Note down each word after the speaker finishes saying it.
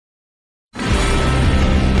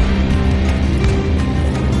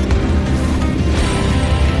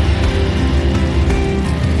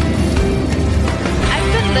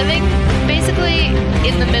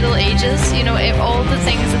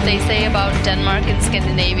Denmark and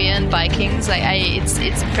Scandinavia and Vikings.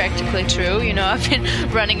 It's practically true. You know, I've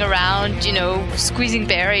been running around, you know, squeezing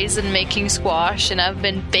berries and making squash, and I've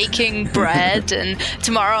been baking bread, and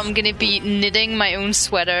tomorrow I'm going to be knitting my own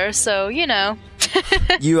sweater. So, you know.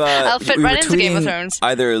 I'll fit right into Game of Thrones.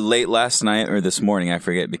 Either late last night or this morning, I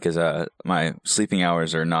forget, because my sleeping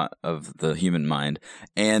hours are not of the human mind.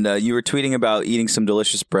 And you were tweeting about eating some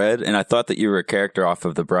delicious bread, and I thought that you were a character off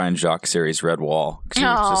of the Brian Jacques series Red Wall, because you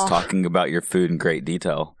were just talking about your food in great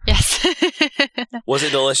detail. Yes. Was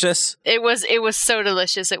it delicious? It was so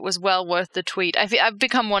delicious. It was well worth the tweet. I've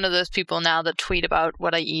become one of those people now that tweet about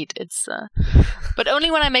what I eat. It's but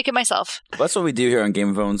only when I make it myself. That's what we do here on Game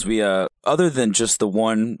of Thrones. We other than just the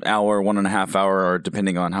 1 hour, 1.5 hour, or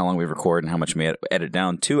depending on how long we record and how much we edit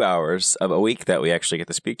down, 2 hours of a week that we actually get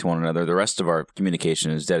to speak to one another. The rest of our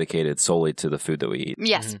communication is dedicated solely to the food that we eat.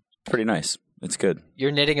 Yes. Mm-hmm. Pretty nice. It's good.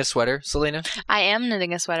 You're knitting a sweater, Selena? I am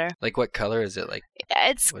knitting a sweater. Like, what color is it? Like,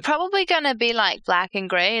 it's probably going to be like black and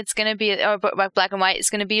gray. It's going to be, or black and white.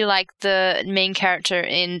 It's going to be like the main character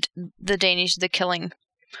in the Danish The Killing,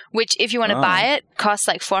 which, if you want to buy it, costs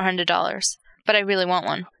like $400. But I really want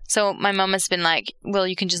one. So my mom has been like, well,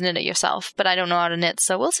 you can just knit it yourself, but I don't know how to knit,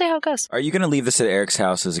 so we'll see how it goes. Are you going to leave this at Eric's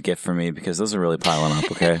house as a gift for me? Because those are really piling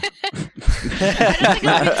up, okay? I don't think it'll be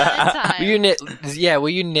done in time. Will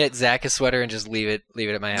you knit Zach a sweater and just leave it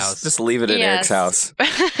at my house? Just leave it at Eric's house.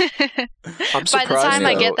 I'm surprised, by the time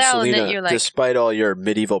I get there, I'll Selena, knit you like... despite all your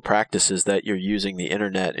medieval practices, that you're using the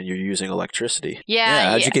internet and you're using electricity.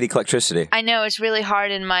 Yeah, how'd you get electricity? I know, it's really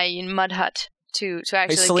hard in my mud hut to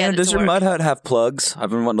actually Hey, Selena, get it does to your work. mud hut have plugs? I've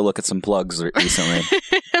been wanting to look at some plugs recently.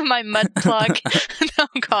 My mud plug. Oh,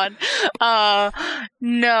 God.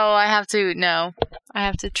 No, I have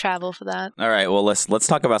to travel for that. All right, well, let's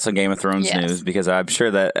talk about some Game of Thrones news, because I'm sure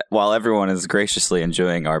that while everyone is graciously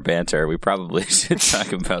enjoying our banter, we probably should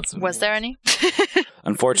talk about some Was news. there any?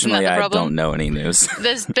 Unfortunately, I don't know any news.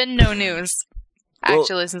 There's been no news,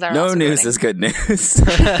 actually, since our no last news recording. is good news.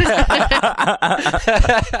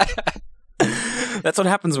 That's what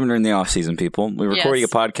happens when we're in the off season, people. We're recording a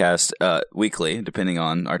podcast weekly, depending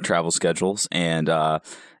on our travel schedules, and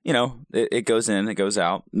it goes in, it goes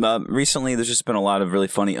out. Recently, there's just been a lot of really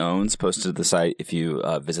funny owns posted to the site if you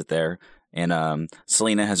visit there, and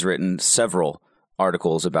Selena has written several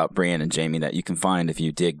articles about Brienne and Jaime that you can find if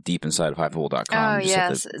you dig deep inside of hypepool.com. Oh,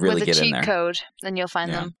 yes. Really with get the in cheat there. code, then you'll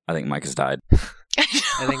find them. I think Mike has died.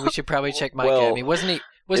 I think we should probably check Mike. Well, I mean, wasn't he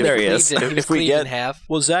there he is. cleaved in, he was If we cleaved get- in half?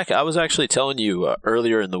 Well, Zach, I was actually telling you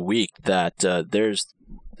earlier in the week that there's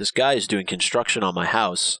this guy is doing construction on my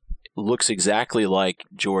house. Looks exactly like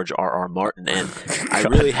George R.R. Martin, and I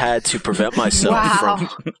really had to prevent myself from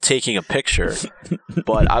taking a picture.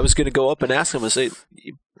 But I was going to go up and ask him and say,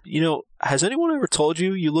 has anyone ever told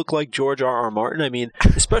you look like George R.R. Martin? I mean,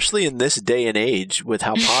 especially in this day and age with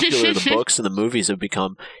how popular the books and the movies have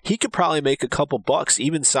become, he could probably make a couple bucks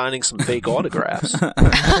even signing some fake autographs.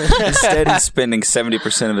 Instead, he's spending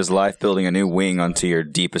 70% of his life building a new wing onto your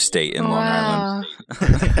deep estate in Long Island.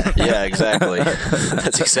 Yeah, exactly.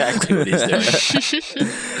 That's exactly what he's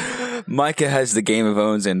doing. Micah has the Game of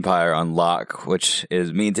Thrones empire on lock, which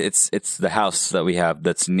means it's the house that we have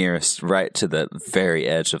that's nearest right to the very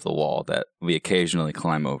edge of the wall that we occasionally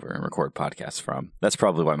climb over and record podcasts from. That's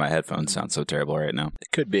probably why my headphones sound so terrible right now.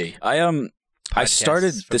 It could be. I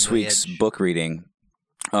started Podcasts this from the week's edge. book reading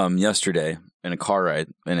yesterday in a car ride,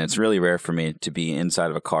 and it's really rare for me to be inside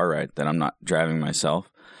of a car ride that I'm not driving myself.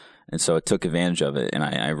 And so I took advantage of it, and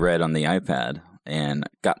I read on the iPad and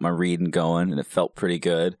got my reading going, and it felt pretty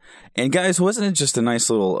good. And guys, wasn't it just a nice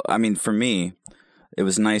little, I mean, for me, it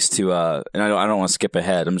was nice to, and I don't want to skip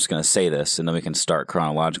ahead, I'm just going to say this, and then we can start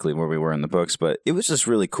chronologically where we were in the books, but it was just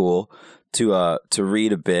really cool to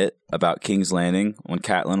read a bit about King's Landing when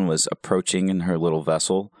Catelyn was approaching in her little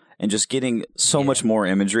vessel, and just getting so much more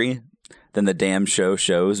imagery than the damn show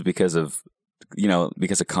shows because of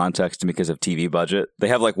context and because of TV budget. They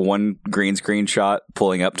have like one green screen shot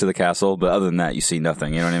pulling up to the castle, but other than that, you see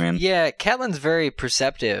nothing. You know what I mean? Yeah, Catelyn's very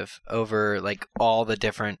perceptive over like all the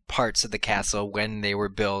different parts of the castle when they were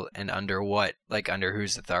built and under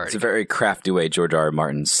whose authority. It's a very crafty way George R. R.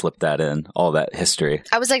 Martin slipped that in, all that history.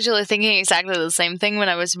 I was actually thinking exactly the same thing when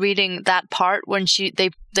I was reading that part when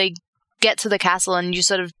they get to the castle and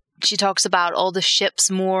she talks about all the ships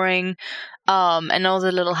mooring and all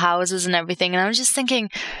the little houses and everything. And I was just thinking,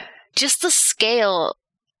 just the scale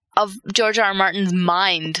of George R. R. Martin's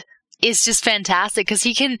mind is just fantastic because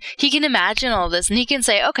he can imagine all this, and he can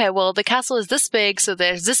say, okay, well, the castle is this big, so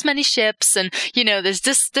there's this many ships, and there's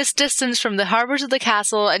this distance from the harbor to the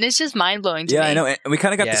castle, and it's just mind blowing to me. Yeah, I know. And we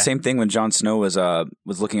kind of got the same thing when Jon Snow was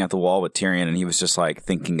looking at the wall with Tyrion, and he was just like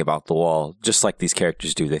thinking about the wall, just like these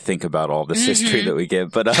characters do. They think about all this history that we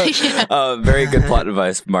give. But very good plot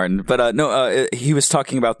advice, Martin. But he was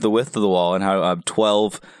talking about the width of the wall and how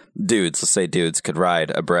 12 dudes, let's say dudes, could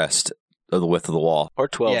ride abreast of the width of the wall. Or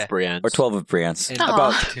 12 Briennes. Or 12 of Briennes.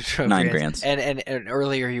 About 9 Briennes. And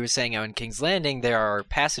earlier he was saying how in King's Landing there are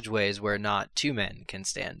passageways where not 2 men can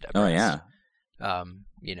stand abreast. Oh, yeah.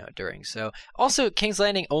 During. So, also, King's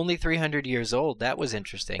Landing, only 300 years old. That was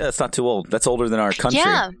interesting. Yeah, that's not too old. That's older than our country.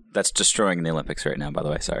 Yeah. That's destroying the Olympics right now, by the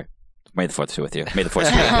way. Sorry. May the 4th be with you. May the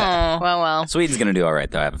 4th be with you. Oh, well. Sweden's going to do all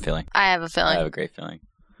right, though. I have a feeling. I have a great feeling.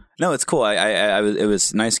 No, it's cool. It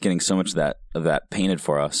was nice getting so much of that painted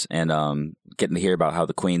for us, and getting to hear about how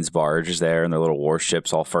the Queen's barge is there and their little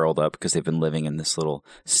warships all furled up because they've been living in this little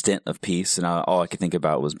stint of peace. And all I could think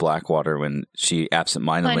about was Blackwater when she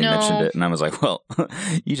absentmindedly mentioned it, and I was like, "Well,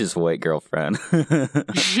 you just wait, girlfriend."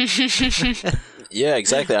 Yeah,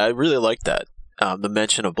 exactly. I really like that. The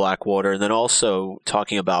mention of Blackwater, and then also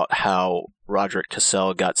talking about how Roderick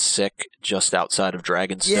Cassel got sick just outside of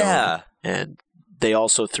Dragonstone. Yeah, and they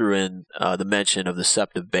also threw in the mention of the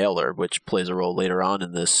Sept of Baelor, which plays a role later on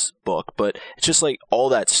in this book. But it's just like all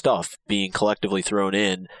that stuff being collectively thrown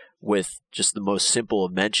in with just the most simple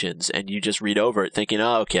of mentions, and you just read over it thinking,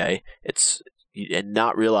 oh, okay, and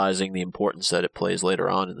not realizing the importance that it plays later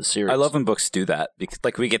on in the series. I love when books do that, because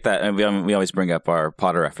like we get that, and we always bring up our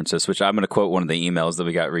Potter references, which I'm going to quote one of the emails that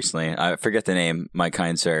we got recently. I forget the name, my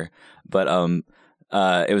kind sir, but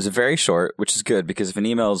it was a very short, which is good because if an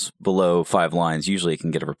email's below 5 lines, usually you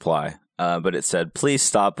can get a reply. But it said, "Please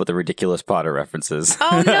stop with the ridiculous Potter references."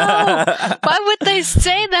 Oh no! Why would they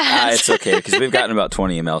say that? It's okay because we've gotten about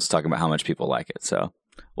 20 emails talking about how much people like it. So,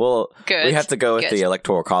 well, good. We have to go with the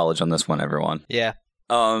Electoral College on this one, everyone. Yeah.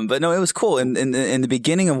 But no, it was cool. In the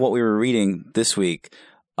beginning of what we were reading this week,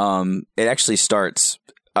 it actually starts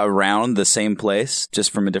around the same place, just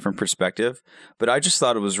from a different perspective. But I just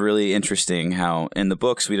thought it was really interesting how in the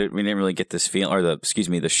books we didn't really get this feeling, or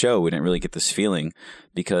the show, we didn't really get this feeling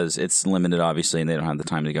because it's limited, obviously, and they don't have the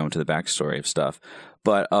time to go into the backstory of stuff.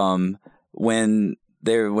 But when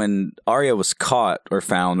Arya was caught or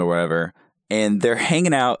found or whatever, and they're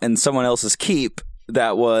hanging out in someone else's keep.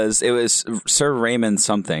 It was Sir Raymond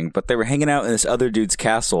something, but they were hanging out in this other dude's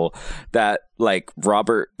castle that like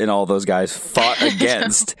Robert and all those guys fought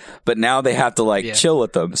against, but now they have to chill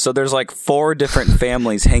with them. So there's like 4 different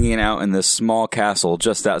families hanging out in this small castle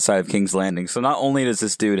just outside of King's Landing. So not only does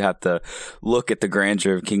this dude have to look at the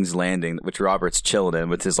grandeur of King's Landing, which Robert's chilling in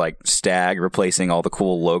with his like stag replacing all the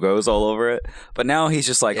cool logos all over it, but now he's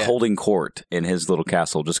just holding court in his little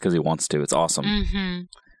castle just because he wants to. It's awesome. Mm-hmm.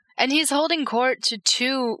 And he's holding court to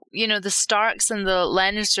 2, the Starks and the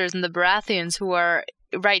Lannisters and the Baratheons who are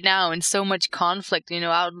right now in so much conflict,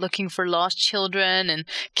 out looking for lost children and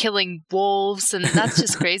killing wolves, and that's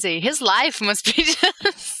just crazy. His life must be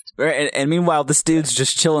just... Right, and meanwhile, this dude's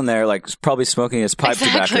just chilling there, like probably smoking his pipe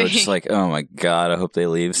tobacco, just like, oh my god, I hope they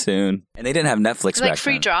leave soon. And they didn't have Netflix it's back like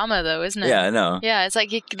free then. drama, though, isn't it? Yeah, I know. Yeah, it's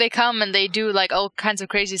like they come and they do like all kinds of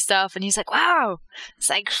crazy stuff, and he's like, wow, it's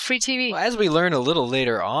like free TV. Well, as we learn a little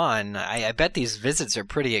later on, I bet these visits are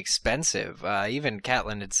pretty expensive. Even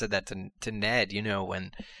Catelyn had said that to Ned,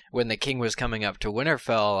 when the king was coming up to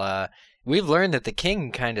Winterfell. We've learned that the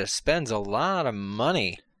king kind of spends a lot of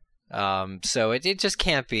money. So it just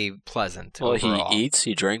can't be pleasant. Well, overall. He eats,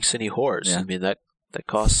 he drinks, and he whoards. Yeah. I mean, that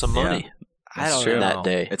costs some money. Yeah. I don't know. That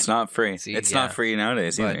day. It's not free. It's not free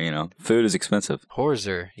nowadays either, Food is expensive. Whores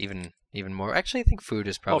are even more. Actually, I think food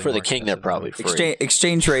is probably for the king, they're probably free.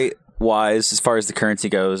 Exchange rate wise, as far as the currency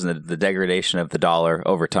goes and the degradation of the dollar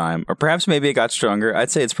over time, or perhaps maybe it got stronger,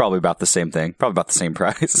 I'd say it's probably about the same thing. Probably about the same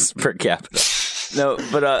price per capita. No,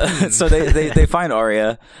 but so they find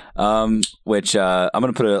Arya, which I'm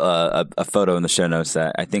gonna put a photo in the show notes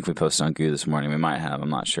that I think we posted on Goo this morning. We might have, I'm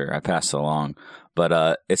not sure. I passed it along,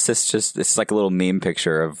 but it's it's like a little meme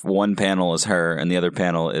picture of one panel is her and the other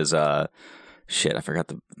panel is shit. I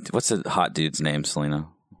forgot what's the hot dude's name, Selena?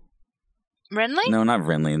 Renly? No, not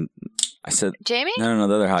Renly. I said Jamie? No,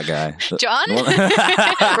 the other hot guy. John?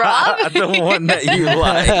 Rob? The one that you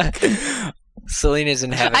like. Selena's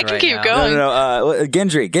in heaven. I can keep now. going. No.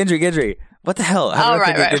 Gendry. What the hell? How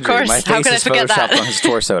right. Of course. My face How could I is forget photoshopped that? on his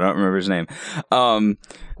torso. I don't remember his name.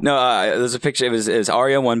 There's a picture. It was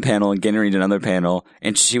Arya one panel and Gendry another panel,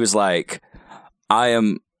 and she was like, "I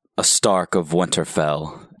am a Stark of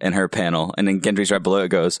Winterfell," in her panel, and then Gendry's right below it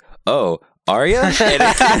goes, "Oh, Arya? And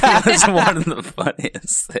it was one of the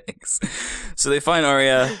funniest things. So they find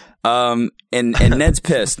Arya, and Ned's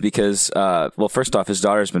pissed because, well, first off, his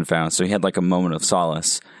daughter's been found, so he had like a moment of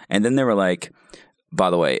solace. And then they were like, by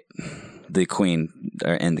the way, the queen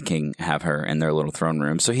and the king have her in their little throne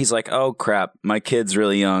room. So he's like, oh, crap, my kid's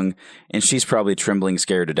really young, and she's probably trembling,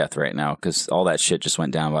 scared to death right now because all that shit just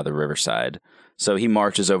went down by the riverside. So he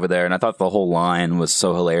marches over there, and I thought the whole line was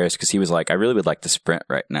so hilarious because he was like, I really would like to sprint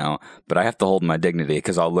right now, but I have to hold my dignity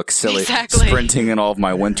because I'll look silly sprinting in all of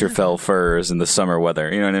my Winterfell furs in the summer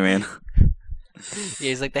weather. You know what I mean? Yeah,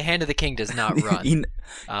 he's like, the hand of the king does not run. He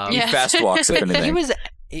fast walks, if anything.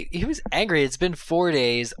 He was angry. It's been 4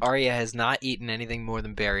 days. Arya has not eaten anything more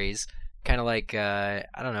than berries. Kind of like, I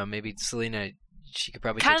don't know, maybe Selena... She could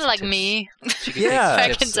probably kind of like tips. me. She could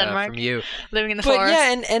take tips, from you, living in the forest.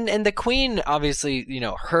 Yeah, and the queen obviously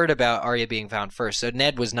heard about Arya being found first. So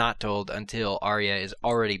Ned was not told until Arya is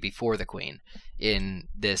already before the queen in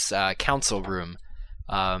this council room.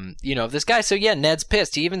 Of this guy. So yeah, Ned's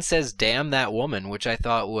pissed. He even says, "Damn that woman," which I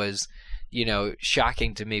thought was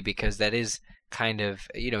shocking to me because that is kind of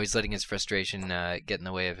he's letting his frustration get in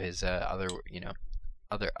the way of his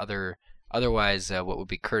otherwise what would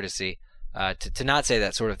be courtesy. To not say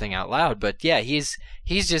that sort of thing out loud, but yeah, he's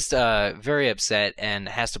just very upset and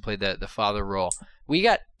has to play the father role. We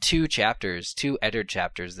got 2 Eddard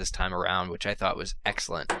chapters this time around, which I thought was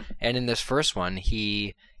excellent. And in this first one,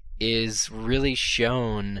 he is really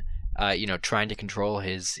shown, trying to control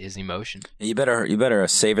his emotion. You better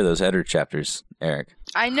savor those Eddard chapters, Eric.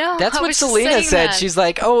 I know. That's what Selena said. That. She's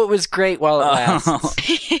like, "Oh, it was great while it lasts."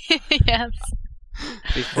 Yes.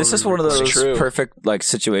 This is one of those perfect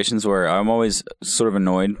situations where I'm always sort of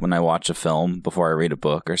annoyed when I watch a film before I read a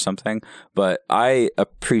book or something, but I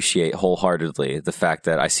appreciate wholeheartedly the fact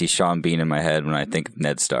that I see Sean Bean in my head when I think of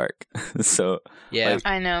Ned Stark. So yeah,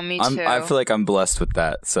 I know, me too. I feel like I'm blessed with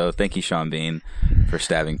that. So thank you, Sean Bean, for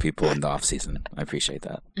stabbing people in the off season. I appreciate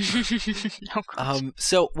that. No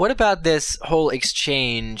so what about this whole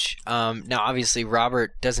exchange? Now, obviously,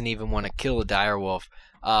 Robert doesn't even want to kill a direwolf.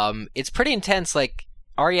 It's pretty intense. Like,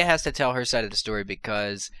 Arya has to tell her side of the story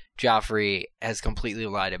because Joffrey has completely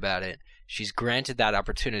lied about it. She's granted that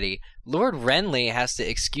opportunity. Lord Renly has to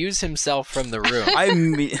excuse himself from the room.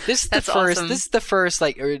 This is the first. Awesome. This is the first.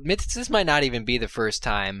 This might not even be the first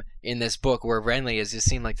time in this book where Renly has just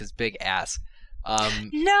seemed like this big ass.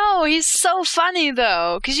 No, he's so funny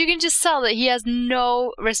though, because you can just tell that he has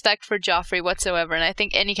no respect for Joffrey whatsoever, and I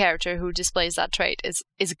think any character who displays that trait is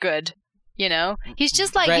good. He's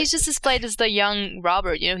just he's just displayed as the young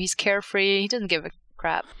Robert. He's carefree. He doesn't give a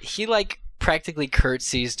crap. He practically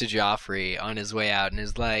curtsies to Joffrey on his way out and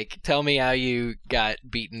is like, "Tell me how you got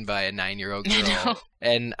beaten by a 9-year-old girl."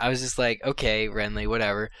 And I was just like, "Okay, Renly,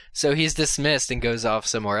 whatever." So he's dismissed and goes off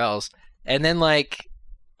somewhere else. And then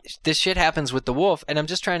this shit happens with the wolf, and I'm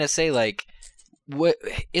just trying to say what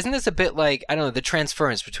isn't this a bit like, I don't know, the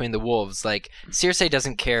transference between the wolves? Like, Cersei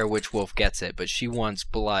doesn't care which wolf gets it, but she wants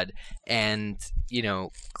blood, and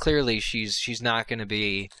clearly she's not going to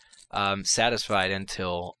be satisfied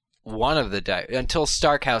until until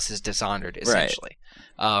Starkhouse is dishonored, essentially.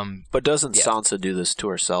 Right. But doesn't Sansa do this to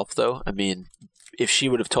herself, though? I mean, if she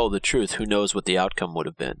would have told the truth, who knows what the outcome would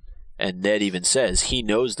have been? And Ned even says he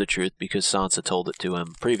knows the truth because Sansa told it to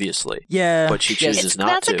him previously. Yeah, but she chooses not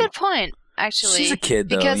that's to. That's a good point. Actually, she's a kid,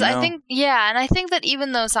 though. Because I think, and I think that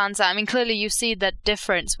even though Sansa, I mean, clearly you see that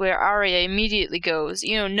difference where Arya immediately goes,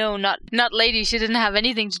 no, not lady, she didn't have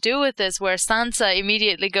anything to do with this, where Sansa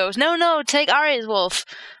immediately goes, no, take Arya's wolf,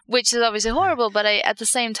 which is obviously horrible, but at the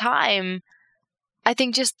same time, I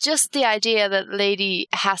think just the idea that lady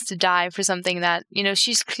has to die for something that,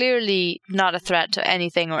 she's clearly not a threat to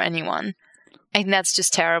anything or anyone. I think that's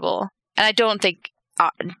just terrible. And I don't think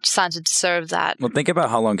Sansa deserved that. Well, think about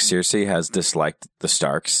how long Cersei has disliked the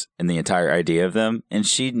Starks and the entire idea of them, and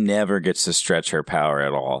she never gets to stretch her power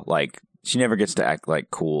at all. She never gets to act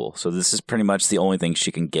cool. So this is pretty much the only thing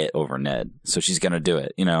she can get over Ned. So she's gonna do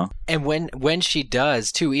it, And when she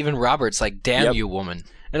does too, even Robert's like, "Damn you, woman."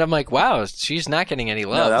 And I'm like, wow, she's not getting any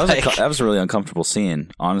love. No, that was a really uncomfortable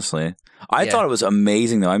scene, honestly. I thought it was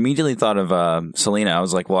amazing, though. I immediately thought of Selena. I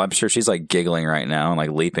was like, well, I'm sure she's giggling right now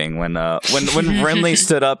and leaping when Renly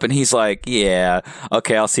stood up and he's like, yeah,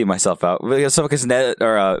 okay, I'll see myself out. So because Ned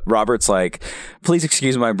or Robert's like, please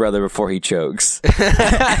excuse my brother before he chokes,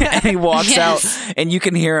 and he walks out, and you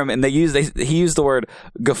can hear him. And he used the word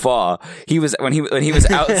guffaw. He was when he was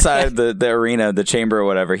outside the arena, the chamber or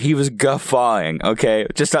whatever. He was guffawing, okay,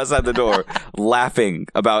 just outside the door, laughing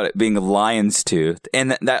about it being a lion's tooth,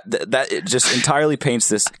 and that it just entirely paints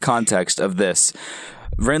this context of this.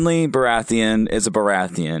 Renly Baratheon is a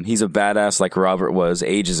Baratheon. He's a badass like Robert was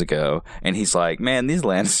ages ago. And he's like, man, these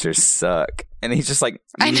Lannisters suck. And he's just like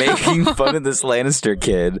making fun of this Lannister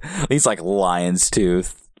kid. He's like Lion's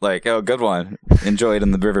Tooth. Like, oh, good one. Enjoy it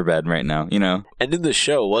in the riverbed right now, you know? And in the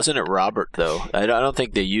show, wasn't it Robert, though? I don't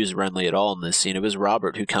think they used Renly at all in this scene. It was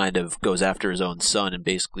Robert who kind of goes after his own son and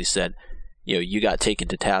basically said, you know, you got taken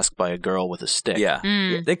to task by a girl with a stick. Yeah.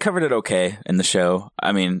 They covered it okay in the show.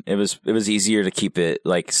 I mean, it was easier to keep it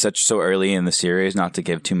like so early in the series, not to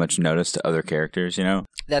give too much notice to other characters, you know?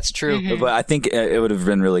 That's true. But I think it would have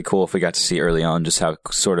been really cool if we got to see early on just how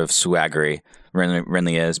sort of swaggery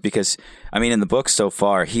Renly is, because I mean in the book so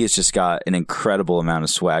far he has just got an incredible amount of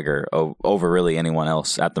swagger over really anyone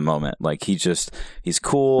else at the moment. Like he's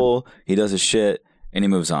cool, he does his shit, and he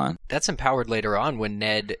moves on. That's empowered later on when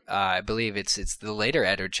Ned, I believe it's the later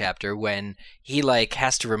Eddard chapter, when he like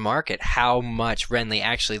has to remark at how much Renly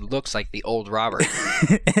actually looks like the old Robert.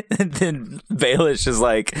 And then Baelish is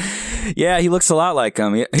like, yeah, he looks a lot like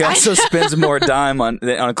him. He also spends more time on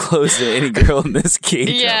clothes than any girl in this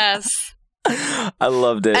kingdom. Yes. I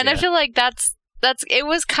loved it. And I feel like that's it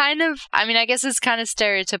was kind of, I mean, I guess it's kind of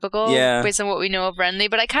stereotypical based on what we know of Renly,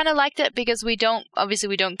 but I kind of liked it because we don't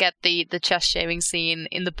get the chest shaving scene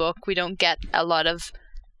in the book. We don't get a lot of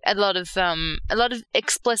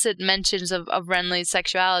explicit mentions of Renly's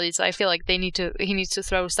sexuality, so I feel like he needs to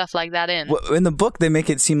throw stuff like that in. Well, in the book, they make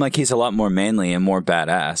it seem like he's a lot more manly and more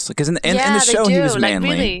badass. Because in the show, he was manly.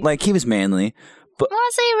 Like, really? Like he was manly. But,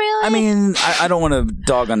 was he really? I mean, I don't want to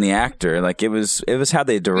dog on the actor. Like it was how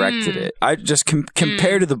they directed it. I just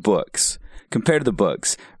compared to the books. Compared to the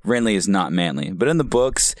books, Renly is not manly. But in the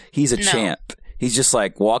books, he's a champ. He's just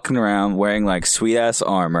like walking around wearing like sweet ass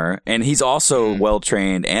armor, and he's also well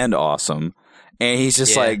trained and awesome. And he's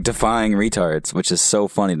just like defying retards, which is so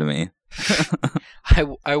funny to me.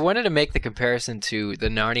 I wanted to make the comparison to the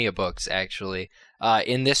Narnia books actually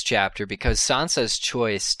in this chapter, because Sansa's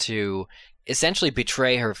choice to essentially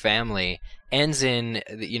betray her family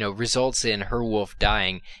results in her wolf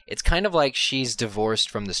dying. It's kind of like she's divorced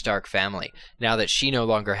from the Stark family now that she no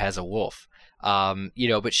longer has a wolf.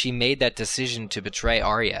 But she made that decision to betray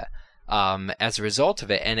Arya as a result of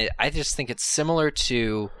it, and I just think it's similar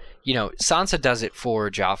to, Sansa does it for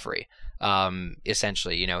Joffrey.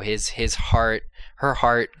 Essentially, her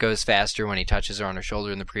heart goes faster when he touches her on her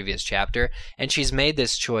shoulder in the previous chapter, and she's made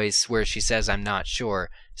this choice where she says, "I'm not sure."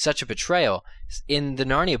 Such a betrayal. In the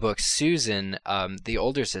Narnia books, Susan, the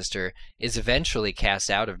older sister, is eventually cast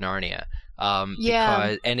out of Narnia.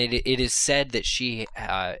 Because it is said that she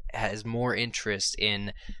has more interest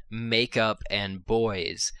in makeup and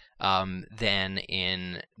boys than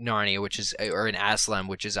in Narnia, or in Aslan,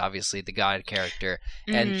 which is obviously the god character.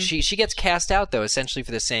 Mm-hmm. And she gets cast out, though, essentially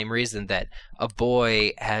for the same reason, that a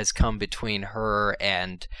boy has come between her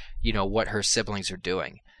and, what her siblings are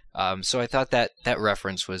doing. So I thought that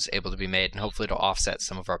reference was able to be made, and hopefully it'll offset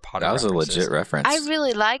some of our Potter references. That was a legit reference.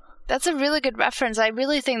 That's a really good reference. I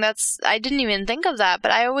really think I didn't even think of that,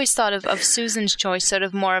 but I always thought of Susan's choice sort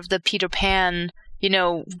of more of the Peter Pan,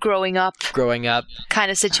 growing up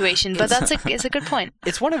kind of situation. But it's a good point.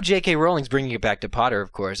 It's one of J.K. Rowling's, bringing it back to Potter,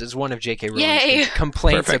 of course, it's one of J.K. Rowling's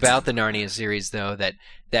complaints about the Narnia series, though,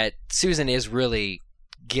 that Susan is really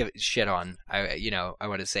shit on, I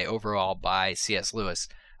want to say, overall by C.S. Lewis,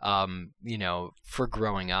 for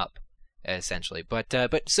growing up, essentially. But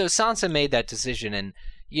so Sansa made that decision, and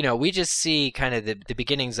we just see kind of the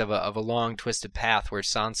beginnings of a long twisted path where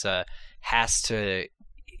Sansa has to,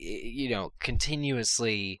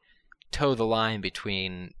 continuously toe the line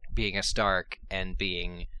between being a Stark and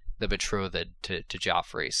being the betrothed to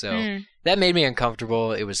Joffrey. So that made me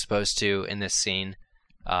uncomfortable. It was supposed to in this scene.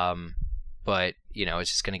 But, it's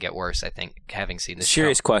just going to get worse, I think, having seen this show.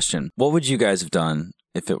 Serious question. What would you guys have done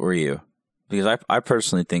if it were you? Because I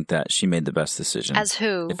personally think that she made the best decision. As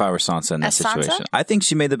who? If I were Sansa in that situation. Sansa? I think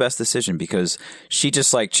she made the best decision because she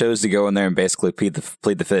just chose to go in there and basically plead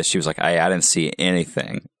the fifth. She was like, I didn't see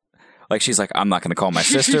anything. Like, she's like, I'm not going to call my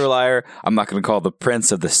sister a liar. I'm not going to call the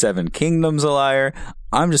Prince of the Seven Kingdoms a liar.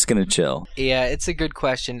 I'm just going to chill. Yeah, it's a good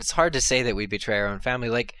question. It's hard to say that we betray our own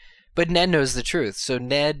family. But Ned knows the truth. So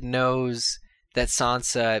Ned knows that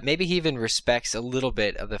Sansa, maybe he even respects a little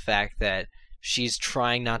bit of the fact that she's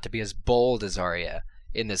trying not to be as bold as Arya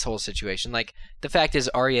in this whole situation. The fact is,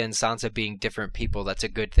 Arya and Sansa being different people, that's a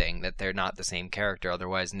good thing, that they're not the same character.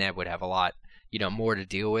 Otherwise, Ned would have a lot, more to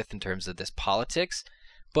deal with in terms of this politics.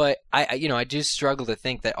 But I do struggle to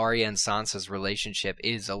think that Arya and Sansa's relationship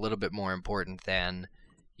is a little bit more important than,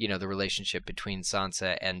 the relationship between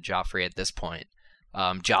Sansa and Joffrey at this point.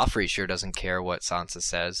 Joffrey sure doesn't care what Sansa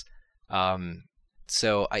says.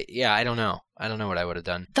 So I don't know. I don't know what I would have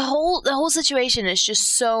done. The whole situation is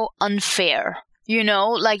just so unfair.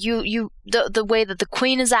 Like the way that the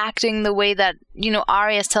queen is acting, the way that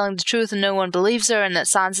Arya is telling the truth and no one believes her, and that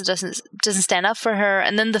Sansa doesn't stand up for her,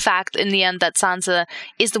 and then the fact in the end that Sansa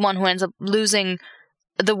is the one who ends up losing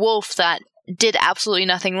the wolf that did absolutely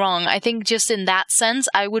nothing wrong. I think just in that sense,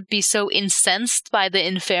 I would be so incensed by the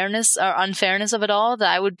unfairness of it all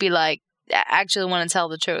that I would be like, I actually want to tell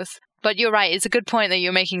the truth. But you're right. It's a good point that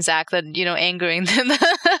you're making, Zach, that, angering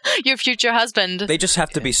your future husband. They just have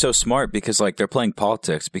to be so smart because, like, they're playing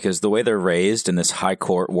politics, because the way they're raised in this high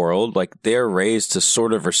court world, like, they're raised to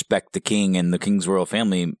sort of respect the king and the king's royal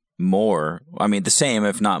family more. I mean, the same,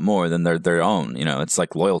 if not more, than their own. It's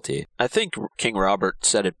like loyalty. I think King Robert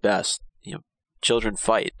said it best. Children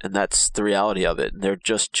fight, and that's the reality of it. They're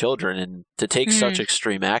just children. And to take such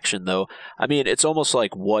extreme action, though, I mean, it's almost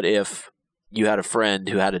like, what if you had a friend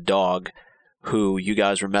who had a dog who you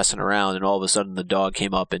guys were messing around and all of a sudden the dog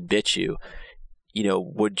came up and bit you?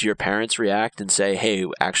 Would your parents react and say, hey,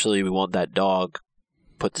 actually, we want that dog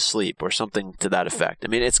put to sleep, or something to that effect? I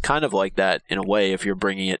mean, it's kind of like that in a way if you're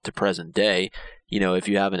bringing it to present day. If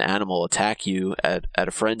you have an animal attack you at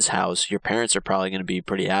a friend's house, your parents are probably going to be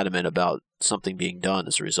pretty adamant about something being done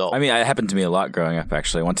as a result. I mean, it happened to me a lot growing up,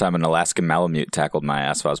 actually. One time an Alaskan Malamute tackled my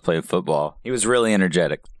ass while I was playing football. He was really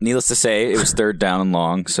energetic. Needless to say, it was third down and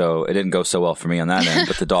long, so it didn't go so well for me on that end,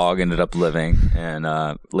 but the dog ended up living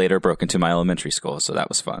and later broke into my elementary school, so that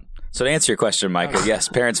was fun. So to answer your question, Micah, yes,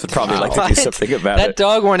 parents would probably like to do something about it. That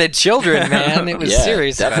dog wanted children, man. It was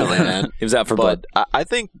serious. Definitely, man. He was out for blood. I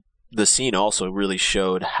think the scene also really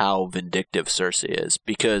showed how vindictive Cersei is,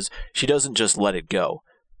 because she doesn't just let it go.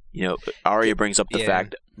 Arya brings up the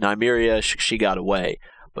fact Nymeria, she got away,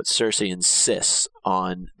 but Cersei insists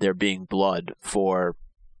on there being blood for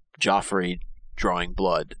Joffrey drawing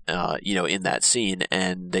blood, in that scene,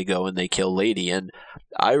 and they go and they kill Lady. And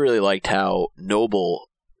I really liked how noble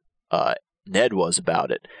Ned was about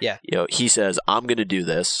it. Yeah. He says, I'm going to do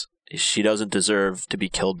this. She doesn't deserve to be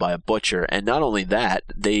killed by a butcher. And not only that,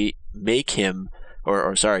 they make him,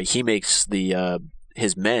 he makes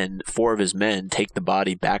his men, 4 of his men, take the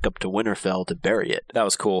body back up to Winterfell to bury it. That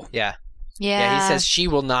was cool. Yeah. Yeah. He says she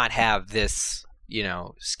will not have this,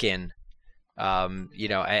 skin.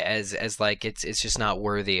 As like it's just not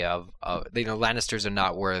worthy of Lannisters are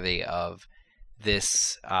not worthy of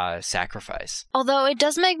this sacrifice. Although it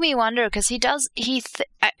does make me wonder, because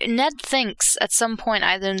Ned thinks at some point,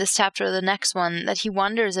 either in this chapter or the next one, that he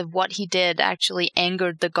wonders if what he did actually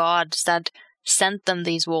angered the gods that sent them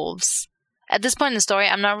these wolves. At this point in the story,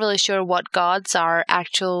 I'm not really sure what gods are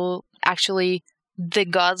actually the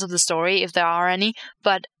gods of the story, if there are any,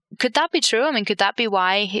 but could that be true? I mean, could that be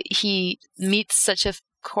why he meets such a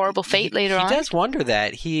horrible fate later on? He does wonder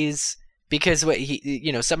that. Because what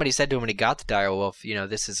somebody said to him when he got the direwolf,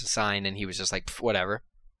 this is a sign, and he was just like, whatever.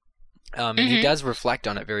 And he does reflect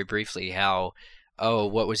on it very briefly.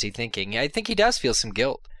 What was he thinking? I think he does feel some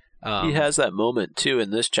guilt. He has that moment too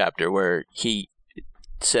in this chapter where he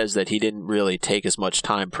says that he didn't really take as much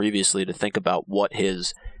time previously to think about what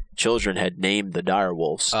his children had named the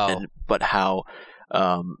direwolves, but how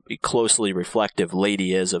closely reflective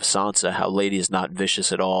Lady is of Sansa. How Lady is not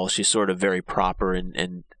vicious at all. She's sort of very proper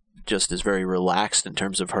and just is very relaxed in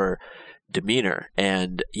terms of her demeanor.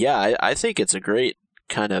 And I think it's a great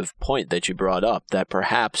kind of point that you brought up, that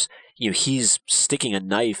perhaps he's sticking a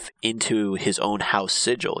knife into his own house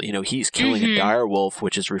sigil. He's killing a direwolf,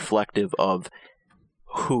 which is reflective of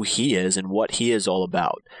who he is and what he is all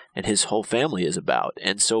about and his whole family is about.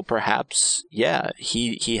 And so perhaps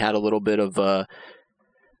he had a little bit of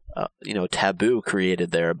taboo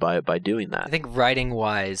created there by doing that. I think writing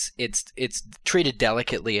wise, it's treated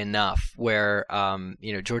delicately enough where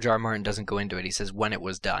George R. R. Martin doesn't go into it. He says when it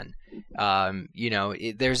was done.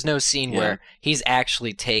 There's no scene where he's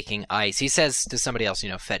actually taking ice. He says to somebody else,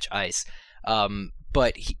 fetch ice.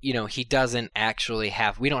 But he doesn't actually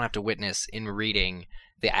have. We don't have to witness in reading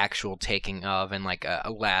the actual taking of and like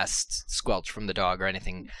a last squelch from the dog or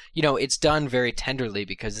anything. It's done very tenderly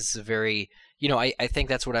because it's a very. I think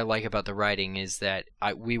that's what I like about the writing is that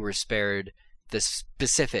we were spared the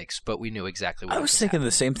specifics, but we knew exactly what I was thinking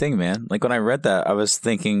the same thing, man. Like when I read that, I was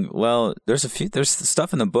thinking, well, there's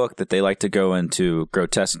stuff in the book that they like to go into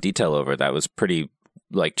grotesque detail over that was pretty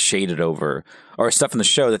like shaded over, or stuff in the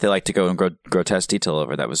show that they like to go in grotesque detail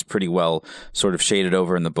over that was pretty well sort of shaded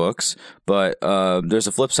over in the books. But there's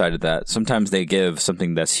a flip side of that. Sometimes they give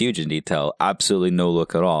something that's huge in detail absolutely no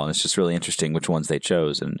look at all, and it's just really interesting which ones they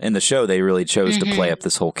chose. And in the show, they really chose to play up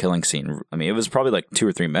this whole killing scene. I mean, it was probably like 2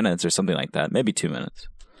 or 3 minutes or something like that, maybe 2 minutes.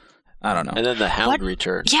 I don't know. And then the hound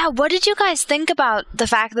returned. Yeah, what did you guys think about the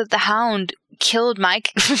fact that the hound killed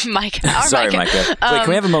Mike? Sorry, Micah. Wait, can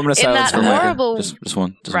we have a moment of silence for horrible... Micah? Just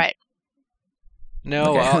one. Right.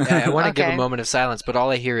 No, Okay. I want to give a moment of silence, but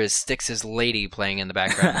all I hear is Styx's Lady playing in the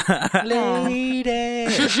background. Lady!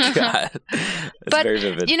 God. But, very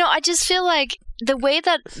vivid. I just feel like the way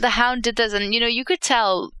that the hound did this, and, you could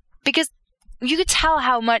tell, because you could tell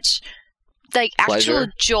how much, like, actual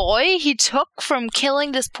joy he took from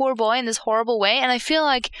killing this poor boy in this horrible way. And I feel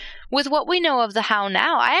like with what we know of the hound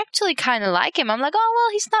now, I actually kind of like him. I'm like, oh,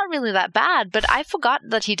 well, he's not really that bad. But I forgot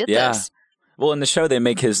that he did this. Well, in the show, they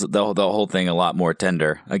make the whole thing a lot more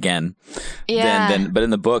tender again. Yeah. But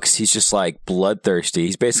in the books, he's just like bloodthirsty.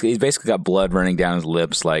 He's basically got blood running down his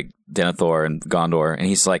lips like Denethor and Gondor, and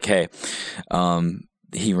he's like, hey,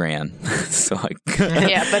 he ran, so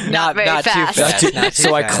but not very fast. Too fast.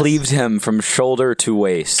 So I cleaved him from shoulder to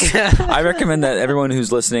waist. I recommend that everyone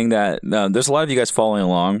who's listening, that there's a lot of you guys following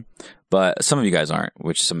along, but some of you guys aren't,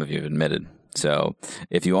 which some of you have admitted. So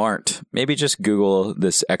if you aren't, maybe just Google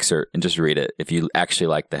this excerpt and just read it if you actually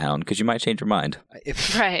like the hound, because you might change your mind.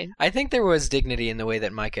 Right. I think there was dignity in the way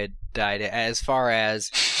that Micah died, as far as,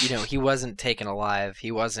 he wasn't taken alive.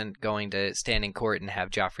 He wasn't going to stand in court and have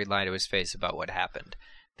Joffrey lie to his face about what happened.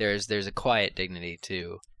 There's a quiet dignity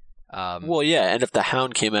too. Well, yeah, and if the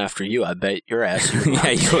hound came after you, I bet your ass. Yeah,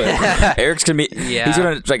 you would. Eric's gonna be. Yeah. He's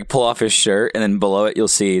gonna like pull off his shirt, and then below it you'll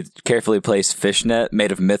see carefully placed fishnet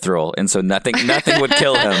made of mithril, and so nothing would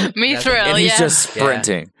kill him. Mithril, and he's just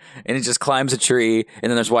sprinting, and he just climbs a tree, and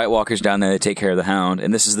then there's White Walkers down there that take care of the hound,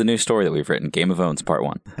 and this is the new story that we've written, Game of Owns Part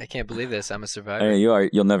 1. I can't believe this. I'm a survivor. You are.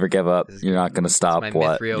 You'll never give up. You're not gonna stop.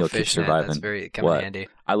 What? You'll keep surviving. That's very coming handy.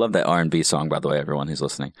 I love that R&B song, by the way, everyone who's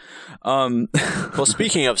listening. Well,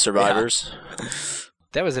 speaking of survivors.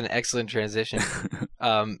 That was an excellent transition.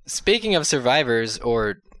 Speaking of survivors,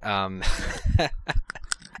 or...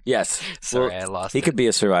 Yes. Sorry, I lost He could be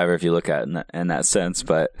a survivor if you look at it in that sense,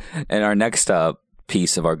 but in our next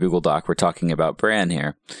piece of our Google Doc, we're talking about Bran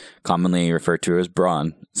here, commonly referred to as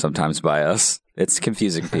Bronn, sometimes by us. It's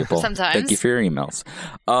confusing people. Sometimes. Thank you for your emails.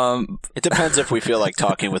 It depends if we feel like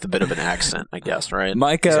talking with a bit of an accent, I guess, right?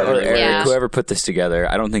 Micah or Eric, whoever put this together,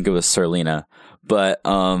 I don't think it was Serlina, but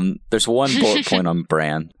there's one bullet point on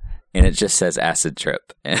Bran, and it just says acid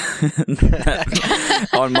trip.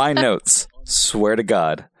 On my notes, swear to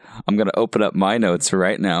God, I'm going to open up my notes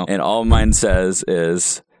right now, and all mine says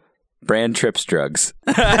is Bran trips drugs.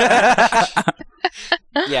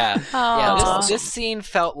 This scene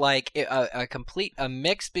felt like a complete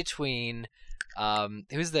mix between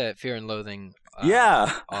who's the Fear and Loathing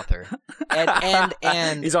author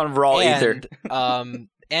and he's on raw ether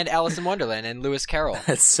and Alice in Wonderland and Lewis Carroll.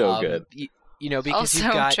 That's so good. Because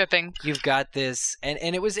also you've got this,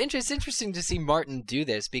 and it was interesting to see Martin do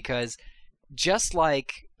this, because just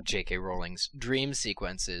like J.K. Rowling's dream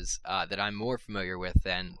sequences that I'm more familiar with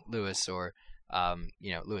than Lewis or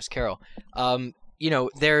Lewis Carroll.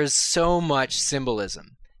 There's so much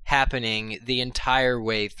symbolism happening the entire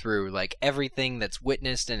way through. Like, everything that's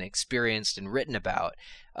witnessed and experienced and written about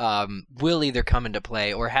will either come into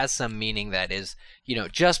play or has some meaning that is,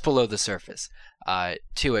 just below the surface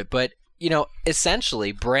to it. But,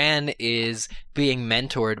 essentially, Bran is being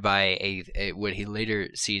mentored by a what he later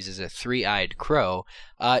sees as a three-eyed crow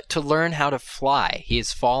to learn how to fly. He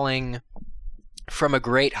is falling from a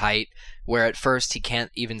great height, where at first he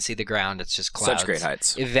can't even see the ground. It's just clouds. Such great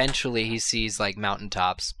heights. Eventually he sees like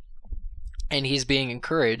mountaintops, and he's being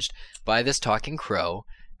encouraged by this talking crow,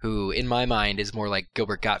 who in my mind is more like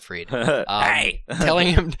Gilbert Gottfried, telling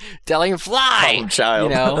him fly, oh,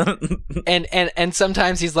 child. And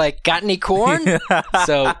sometimes he's like, got any corn?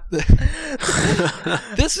 So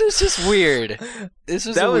this was just weird. This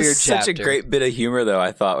was a weird chapter. Such a great bit of humor, though.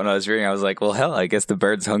 I thought when I was reading, I was like, well, hell, I guess the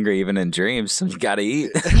bird's hungry even in dreams, so you gotta eat.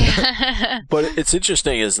 But it's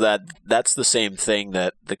interesting is that that's the same thing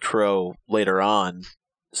that the crow later on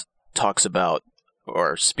talks about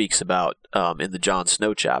or speaks about in the Jon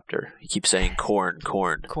Snow chapter. He keeps saying corn,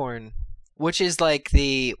 which is like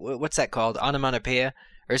what's that called, onomatopoeia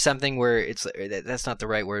or something, where it's that's not the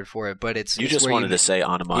right word for it, but it's you just wanted to say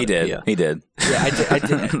onomatopoeia. He did. Yeah, I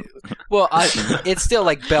did. Well, it's still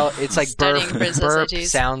like it's like burp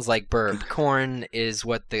sounds like burp. Corn is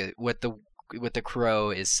what the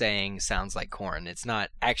crow is saying sounds like corn. It's not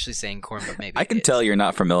actually saying corn, but maybe I can tell you're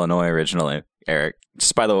not from Illinois originally, Eric.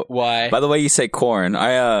 Just by the way you say corn.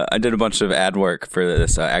 I did a bunch of ad work for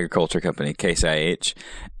this agriculture company, Case IH,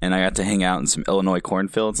 and I got to hang out in some Illinois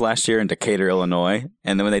cornfields last year in Decatur, Illinois.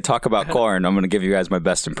 And then when they talk about corn, I'm going to give you guys my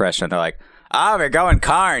best impression. They're like, we're going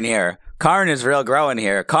corn here. Karn is real growing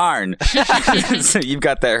here. Karn. So you've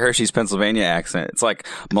got that Hershey's, Pennsylvania accent. It's like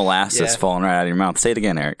molasses falling right out of your mouth. Say it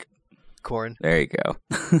again, Eric. Corn. There you go.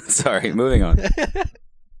 Sorry, moving on.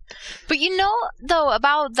 But though,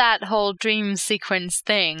 about that whole dream sequence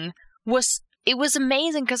thing it was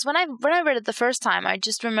amazing because when I read it the first time, I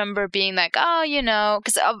just remember being like,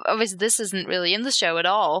 because obviously this isn't really in the show at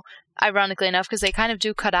all, ironically enough, because they kind of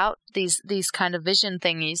do cut out these kind of vision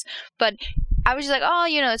thingies. But I was just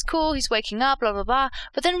like, it's cool, he's waking up, blah, blah, blah.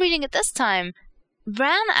 But then reading it this time,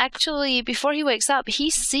 Bran actually, before he wakes up,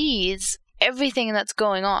 he sees everything that's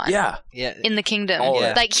going on in the kingdom.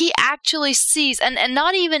 Like, he actually sees, and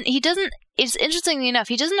not even, he doesn't, it's interestingly enough,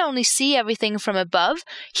 he doesn't only see everything from above,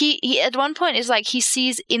 he at one point is like, he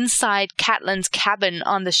sees inside Catelyn's cabin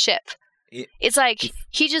on the ship. It's like,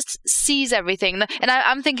 he just sees everything. And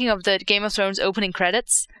I'm thinking of the Game of Thrones opening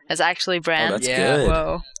credits as actually Bran. Oh, that's good.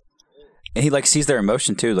 Whoa. And he like sees their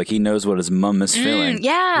emotion too. Like he knows what his mum is feeling.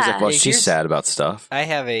 Yeah. He's like, well, she's sad about stuff. I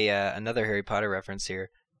have another Harry Potter reference here.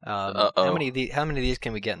 How many of these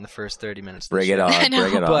can we get in the first 30 minutes? Bring it on.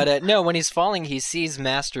 But no, when he's falling, he sees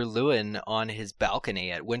Master Lewin on his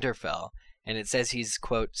balcony at Winterfell, and it says he's,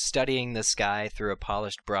 quote, studying the sky through a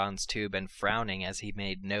polished bronze tube and frowning as he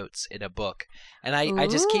made notes in a book. And I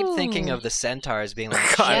just keep thinking of the centaurs being like,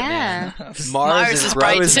 shit, man, Mars is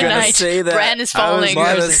bright tonight. Bran is falling.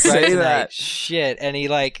 Mars is bright tonight. Shit. And he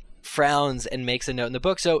like frowns and makes a note in the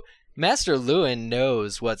book. So Master Lewin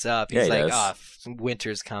knows what's up. He's like,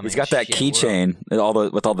 winter's coming. He's got that keychain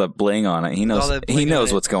with all the bling on it. He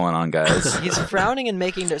knows what's going on, guys. He's frowning and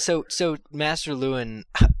making so Master Lewin.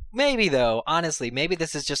 Maybe though, honestly, maybe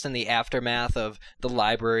this is just in the aftermath of the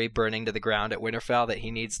library burning to the ground at Winterfell that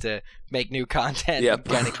he needs to make new content. Yep.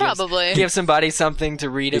 Probably give somebody something to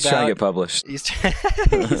read about. He's trying to get published.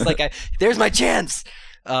 He's like, there's my chance.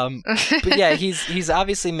 But yeah, he's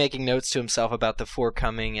obviously making notes to himself about the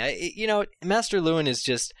forthcoming. Master Lewin is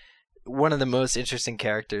just one of the most interesting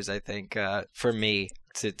characters, I think, for me.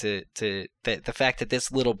 To the fact that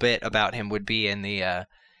this little bit about him would be in the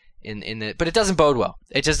but it doesn't bode well.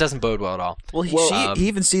 It just doesn't bode well at all. Well, he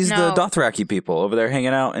even sees the Dothraki people over there hanging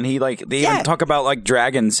out, and they even talk about like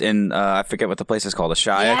dragons in I forget what the place is called,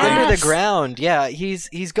 Ashai. Yes. Under the ground. Yeah,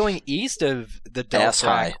 he's going east of the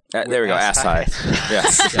Dothraki. There we go, Ass High.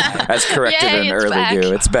 Yes, as corrected in early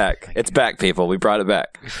goo. It's back. It's back, people. We brought it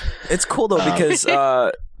back. It's cool though because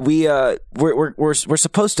we're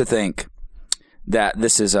supposed to think that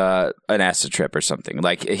this is an acid trip or something.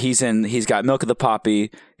 Like he's got milk of the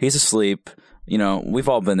poppy, he's asleep. We've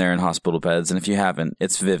all been there in hospital beds, and if you haven't,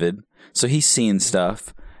 it's vivid. So he's seen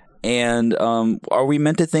stuff. And are we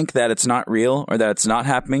meant to think that it's not real or that it's not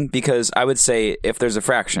happening? Because I would say if there's a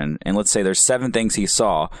fraction, and let's say there's 7 things he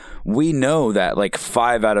saw, we know that like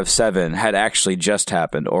 5 out of 7 had actually just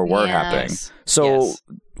happened or were happening. So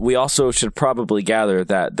we also should probably gather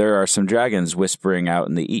that there are some dragons whispering out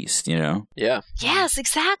in the east, Yeah. Yes,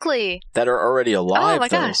 exactly. That are already alive. Oh my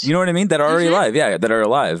gosh. You know what I mean? That are already alive. Yeah, that are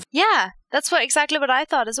alive. Yeah, that's exactly what I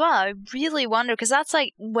thought as well. I really wonder, because that's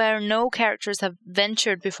like where no characters have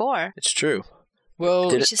ventured before. It's true. Well,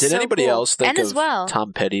 did anybody else think of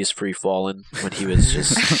Tom Petty's Free Fallin' when he was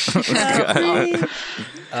just...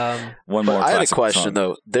 One more. I had a question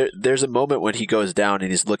though. There's a moment when he goes down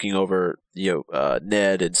and he's looking over,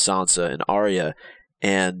 Ned and Sansa and Arya,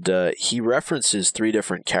 and he references 3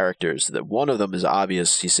 different characters. That one of them is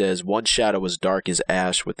obvious. He says one shadow was dark as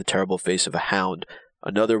ash with the terrible face of a hound.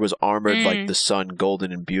 Another was armored like the sun,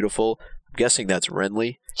 golden and beautiful. I'm guessing that's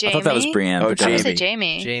Renly. Jaime? I thought that was Brienne. Oh,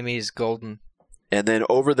 Jaime. Jaime's golden. And then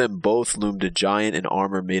over them both loomed a giant in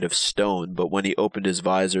armor made of stone, but when he opened his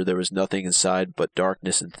visor, there was nothing inside but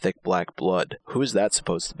darkness and thick black blood. Who is that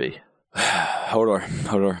supposed to be?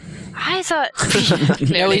 Hodor. I thought...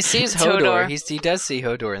 No, he sees Hodor. He does see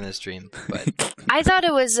Hodor in this dream. But I thought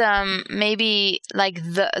it was maybe like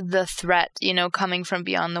the threat, coming from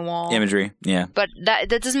beyond the wall. Imagery, yeah. But that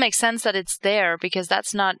doesn't make sense that it's there, because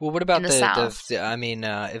that's not what about in the south.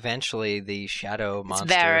 Eventually the shadow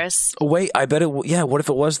monster. Varys. Oh, wait, I bet what if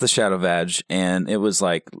it was the Shadow Vag and it was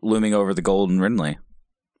like looming over the golden Renly?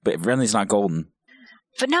 But Renly's not golden.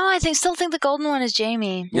 But no, I still think the golden one is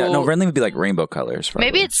Jaime. Yeah, no, Renly would be like rainbow colors. Probably.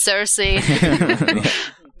 Maybe it's Cersei.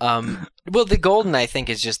 Well, the golden, I think,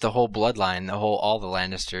 is just the whole bloodline, all the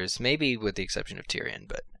Lannisters, maybe with the exception of Tyrion.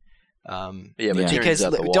 But because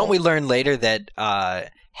don't we learn later that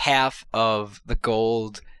half of the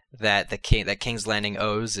gold that King's Landing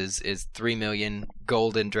owes is 3 million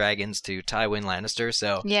golden dragons to Tywin Lannister?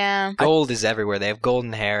 So gold is everywhere. They have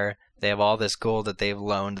golden hair. They have all this gold that they've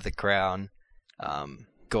loaned the crown.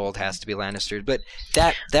 gold has to be Lannistered. But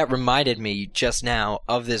that reminded me just now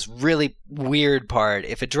of this really weird part.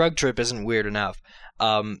 If a drug trip isn't weird enough,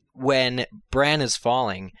 when Bran is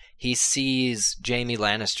falling, he sees Jaime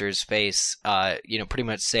Lannister's face, pretty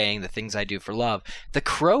much saying the things I do for love. The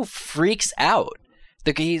crow freaks out.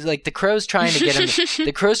 The crow's trying to get him.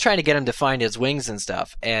 The crow's trying to get him to find his wings and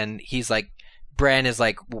stuff, and he's like, Bran is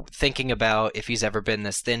like thinking about if he's ever been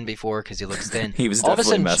this thin before because he looks thin. He was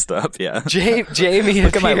definitely messed up. Yeah. Jaime Look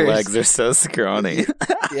appears. at my legs; they're so scrawny.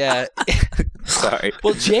 Yeah. Sorry.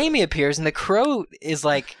 Well, Jaime appears, and the crow is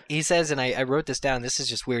like, he says, and I wrote this down. This is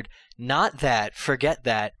just weird. Not that. Forget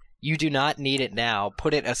that. You do not need it now.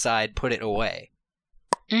 Put it aside. Put it away.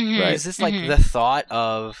 Mm-hmm. Right. Is this like the thought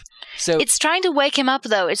of... So it's trying to wake him up,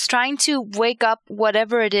 though. It's trying to wake up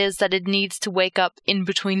whatever it is that it needs to wake up in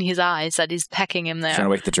between his eyes that is pecking him there. Trying to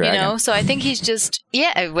wake the dragon. You know? So I think he's just...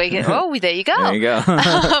 Yeah, wake it. Oh, there you go. There you go.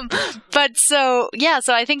 So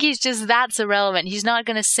I think he's just... That's irrelevant. He's not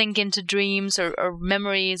going to sink into dreams or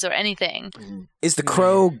memories or anything. Is the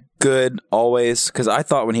crow good always? Because I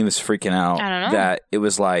thought when he was freaking out I don't know. that it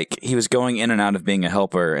was like he was going in and out of being a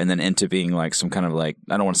helper and then into being like some kind of like,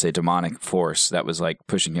 I don't want to say demonic force that was like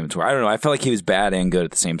pushing him toward. I don't know. I felt like he was bad and good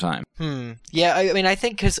at the same time. Yeah, I mean, I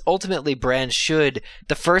think because ultimately Bran should...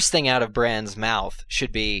 The first thing out of Bran's mouth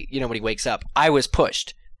should be, when he wakes up, I was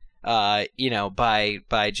pushed, by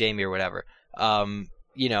Jaime or whatever.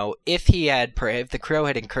 If the crow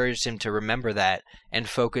had encouraged him to remember that and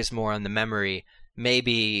focus more on the memory,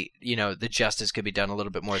 maybe, the justice could be done a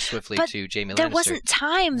little bit more swiftly to Jaime Lannister. There wasn't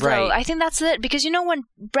time, though. Right. I think that's it. Because, when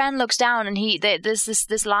Bran looks down and there's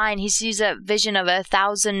this line, he sees a vision of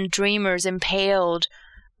 1,000 dreamers impaled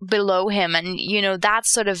below him. And, that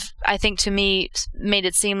sort of, I think to me, made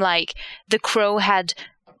it seem like the crow had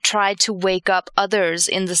tried to wake up others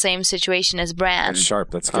in the same situation as Bran. That's sharp.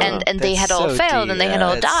 That's good. And they had all failed and they had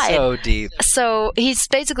all died. So deep. So he's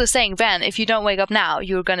basically saying, Bran, if you don't wake up now,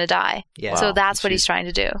 you're going to die. Yeah. So that's what he's trying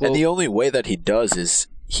to do. And the only way that he does is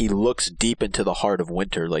he looks deep into the heart of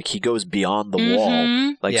winter. Like, he goes beyond the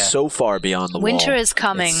wall. Like, so far beyond the wall. Winter is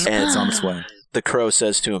coming. It's on its way. The crow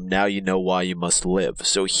says to him, now you know why you must live.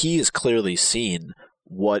 So he has clearly seen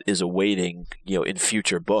what is awaiting, in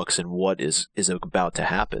future books and what is about to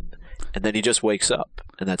happen. And then he just wakes up,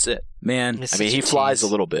 and that's it. Man. I mean, he flies a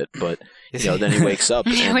little bit, but, then he wakes up.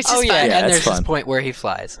 And, Which is fun. And there's fun. this point where he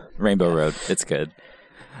flies. Rainbow Road. It's good.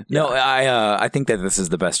 No, I think that this is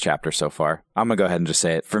the best chapter so far. I'm going to go ahead and just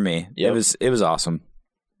say it. For me, it was awesome.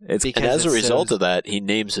 And as a result of that, he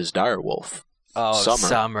names his direwolf. Oh,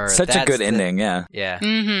 Summer. Such a good ending, yeah. Yeah.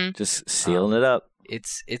 Mm-hmm. Just sealing it up.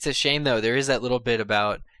 It's a shame, though. There is that little bit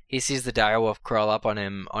about he sees the direwolf crawl up on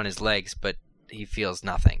him on his legs, but he feels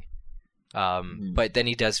nothing. But then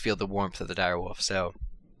he does feel the warmth of the direwolf, so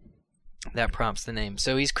that prompts the name.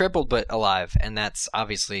 So he's crippled but alive, and that's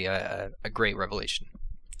obviously a great revelation.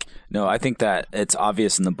 No, I think that it's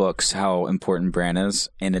obvious in the books how important Bran is,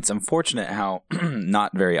 and it's unfortunate how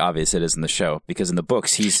not very obvious it is in the show, because in the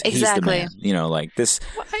books he's the man. Like this.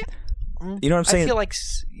 Well, you know what I'm saying? I feel like,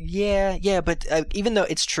 yeah, but even though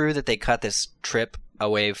it's true that they cut this trip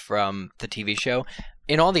away from the TV show,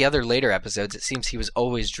 in all the other later episodes, it seems he was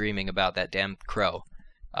always dreaming about that damn crow.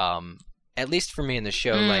 At least for me in the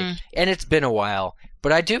show, and it's been a while,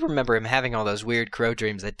 but I do remember him having all those weird crow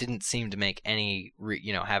dreams that didn't seem to make any,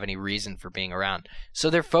 have any reason for being around. So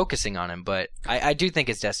they're focusing on him, but I do think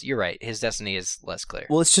you're right, his destiny is less clear.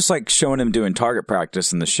 Well, it's just like showing him doing target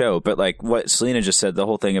practice in the show, but like what Selena just said, the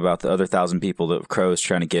whole thing about the other 1,000 people that Crow is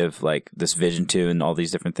trying to give like this vision to and all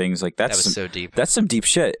these different things, like that was so deep. That's some deep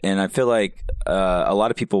shit, and I feel like a lot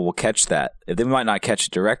of people will catch that. They might not catch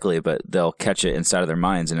it directly, but they'll catch it inside of their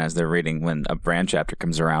minds, and as they're reading, when a Bran chapter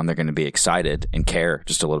comes around, they're going to be excited and care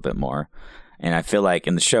just a little bit more. And I feel like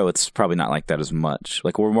in the show, it's probably not like that as much.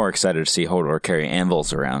 Like, we're more excited to see Hodor carry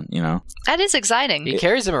anvils around, That is exciting. He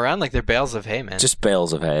carries them around like they're bales of hay, man. Just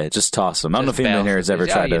bales of hay. Just toss them. I don't know if anyone here has ever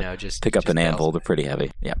tried to pick up an anvil. They're pretty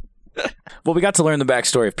heavy. Yeah. Well, we got to learn the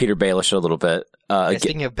backstory of Peter Baelish a little bit.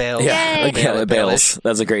 Speaking of bales. Yeah, Baelish. That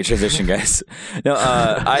was a great transition, guys. No,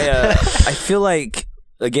 I feel like,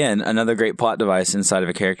 again, another great plot device inside of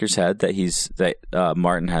a character's head that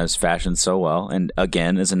Martin has fashioned so well, and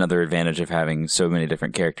again is another advantage of having so many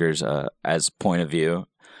different characters as point of view.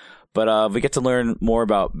 But we get to learn more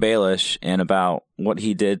about Baelish and about what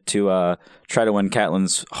he did to try to win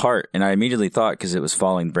Catelyn's heart. And I immediately thought, because it was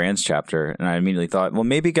following Bran's chapter, and I immediately thought, well,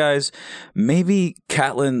 maybe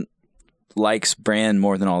Catelyn likes Bran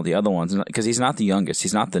more than all the other ones, because he's not the youngest,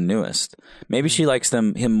 he's not the newest. Maybe she likes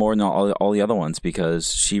him more than all the other ones,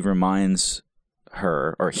 because he reminds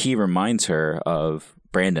her of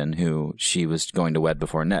Brandon, who she was going to wed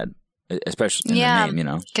before Ned, especially in the name, you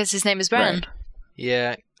know. Because his name is Bran. Right.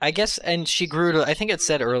 Yeah, I guess, and she grew to, I think it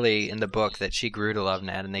said early in the book that she grew to love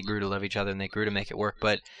Ned, and they grew to love each other, and they grew to make it work,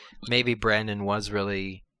 but maybe Brandon was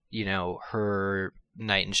really, you know, her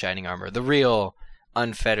knight in shining armor, the real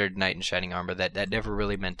unfettered knight in shining armor that never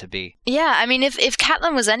really meant to be. Yeah, I mean, if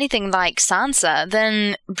Catelyn was anything like Sansa,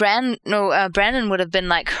 then Brandon would have been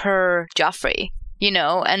like her Joffrey, you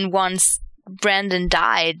know, and once Brandon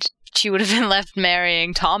died, she would have been left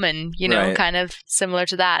marrying Tommen, you know, kind of similar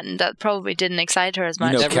to that, and that probably didn't excite her as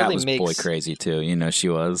much. You know, That Kat really was boy crazy too. You know, she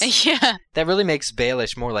was. Yeah. That really makes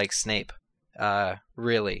Baelish more like Snape.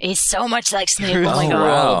 Really. He's so much like Snape. Through Oh my all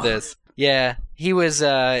god. of this. Yeah, he was.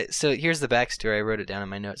 So here's the backstory. I wrote it down in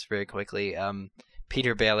my notes very quickly.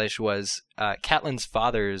 Peter Baelish was Catelyn's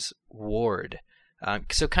father's ward.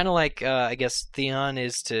 So kind of like I guess Theon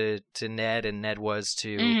is to Ned, and Ned was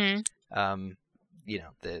to you know,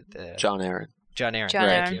 the John Arryn. John Arryn. John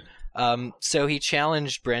Right. Arryn. So he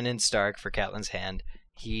challenged Brennan Stark for Catelyn's hand.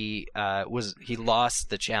 He lost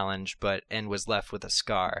the challenge, and was left with a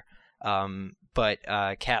scar. But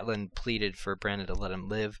Catelyn pleaded for Brennan to let him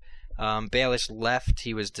live. Baelish left.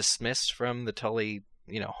 He was dismissed from the Tully,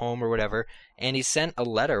 you know, home or whatever. And he sent a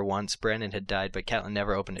letter once Brennan had died, but Catelyn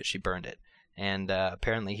never opened it. She burned it. And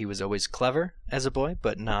apparently he was always clever as a boy,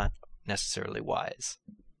 but not necessarily wise.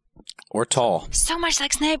 Or tall. So much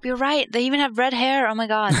like Snape, you're right. They even have red hair. Oh my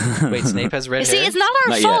god. Wait, Snape has red You hair? see, it's not our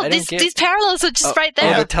Not fault. yet. These parallels are just right Oh,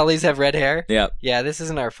 there. the Tullys have red hair? Yeah. Yeah, this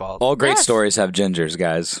isn't our fault. All great Yes. stories have gingers,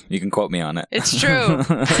 guys. You can quote me on it. It's true.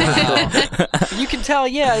 You can tell,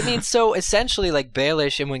 yeah. I mean, so essentially, like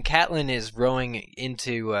Baelish, and when Catelyn is rowing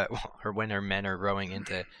into, or when her men are rowing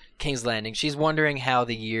into King's Landing, she's wondering how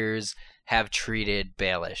the years have treated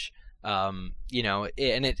Baelish. You know,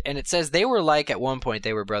 and it says they were like, at one point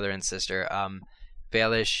they were brother and sister.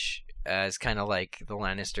 Baelish is kind of like the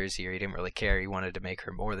Lannisters here. He didn't really care. He wanted to make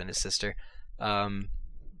her more than his sister.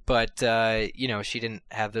 But you know, she didn't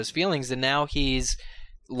have those feelings, and now he's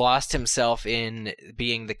lost himself in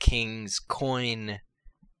being the king's coin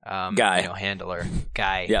guy, you know, handler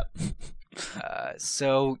guy. Yep.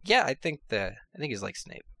 So yeah, I think he's like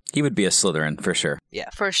Snape. He would be a Slytherin for sure. Yeah,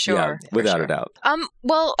 For sure. Yeah, without sure. a doubt.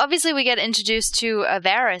 Well, obviously we get introduced to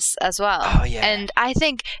Varys as well. Oh, yeah. And I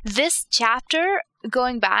think this chapter,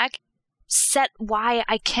 going back, set why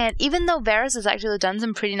I can't, even though Varys has actually done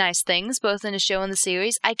some pretty nice things, both in the show and the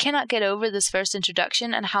series, I cannot get over this first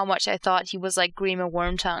introduction and how much I thought he was like Grima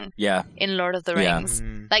Wormtongue Yeah. in Lord of the Yeah. Rings.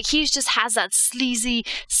 Like, he just has that sleazy,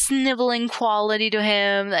 sniveling quality to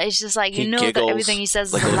him that it's just like, He you know that giggles everything he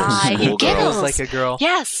says like is a a little lie. He schoolgirl. giggles. like a girl.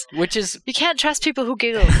 Yes. Which is You can't trust people who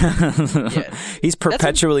giggle. He's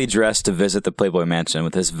perpetually dressed to visit the Playboy Mansion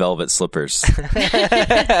with his velvet slippers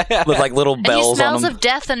with like little And he bells on smells them. of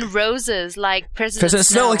death and roses like President President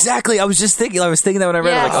Snow, exactly. I was thinking that when I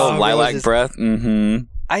read it, like, Yes. oh, Oh, lilac roses. breath. Mm-hmm.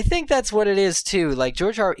 I think that's what it is too. Like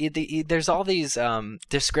George there's all these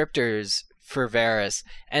descriptors for Varys,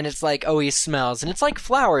 and it's like, oh, he smells, and it's like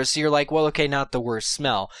flowers. So you're like, well, okay, not the worst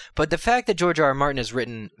smell, but the fact that George R.R. Martin has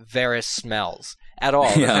written Varys smells at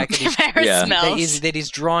all, the Yeah. fact that Varys Yeah. smells. that he's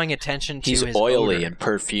drawing attention to He's his oily odor. and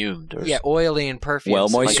perfumed. Or Yeah, oily and perfumed. Well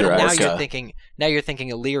Like, moisturized. now you're thinking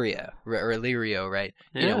Illyria or Illyrio, right?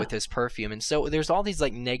 You know, Yeah. with his perfume, and so there's all these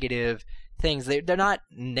like negative things. They're not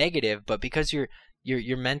negative, but because you're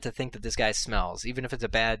meant to think that this guy smells, even if it's a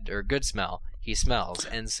bad or good smell, he smells,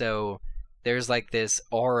 and so there's like this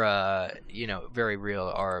aura, you know, very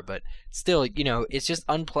real aura, but still, you know, it's just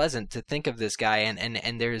unpleasant to think of this guy,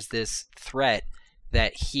 and there's this threat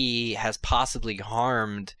that he has possibly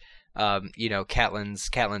harmed, you know,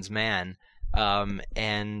 Catelyn's man,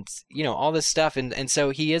 and you know, all this stuff, and so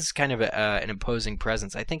he is kind of an imposing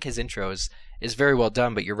presence. I think his intro is very well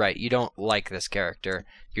done, but you're right, you don't like this character,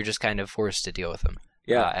 you're just kind of forced to deal with him,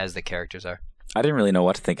 as the characters are. I didn't really know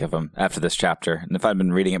what to think of him after this chapter. And if I'd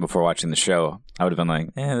been reading it before watching the show, I would have been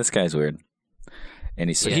like, this guy's weird. And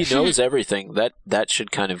He knows everything. That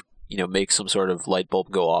should kind of, you know, make some sort of light bulb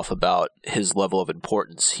go off about his level of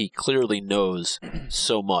importance. He clearly knows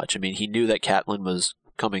so much. I mean, he knew that Catelyn was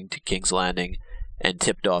coming to King's Landing and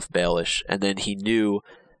tipped off Baelish. And then he knew,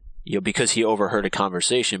 you know, because he overheard a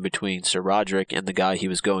conversation between Sir Roderick and the guy he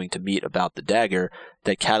was going to meet about the dagger,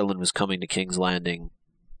 that Catelyn was coming to King's Landing,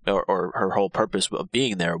 or her whole purpose of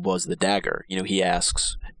being there was the dagger. You know, he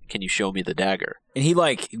asks, can you show me the dagger? And he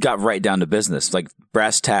like got right down to business, like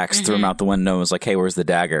brass tacks, threw him out the window and was like, hey, where's the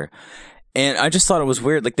dagger? And I just thought it was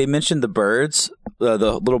weird. Like, they mentioned the birds, the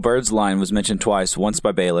little birds line was mentioned twice, once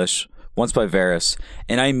by Baelish, once by Varys.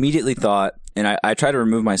 And I immediately thought, and I try to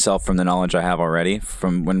remove myself from the knowledge I have already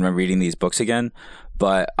from when I'm reading these books again,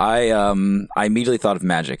 But I immediately thought of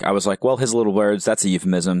magic. I was like, well, his little words, that's a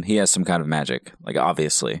euphemism. He has some kind of magic, like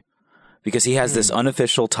obviously. Because he has this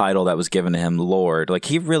unofficial title that was given to him, Lord. Like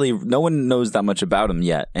no one knows that much about him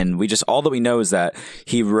yet. And all that we know is that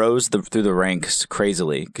he rose through the ranks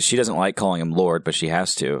crazily because she doesn't like calling him Lord, but she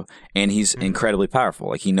has to. And he's incredibly powerful.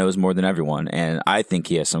 Like he knows more than everyone. And I think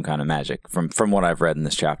he has some kind of magic from what I've read in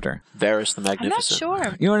this chapter. Varys the Magnificent. I'm not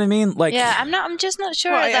sure. You know what I mean? Like, yeah, I'm just not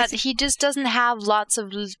sure that he just doesn't have lots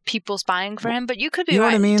of people spying for him, but you could be right. You know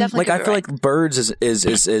what I mean? Definitely like, I feel like birds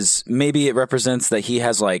is maybe it represents that he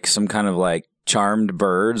has like some kind of like charmed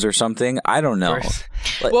birds or something. I don't know.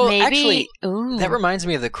 Like, well, maybe, actually, that reminds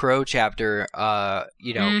me of the Crow chapter.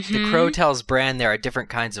 The Crow tells Bran there are different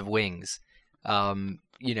kinds of wings.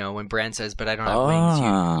 When Bran says, "But I don't have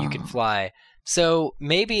wings. You can fly." So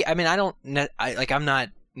maybe, I mean, I'm not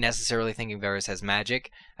necessarily thinking Varys has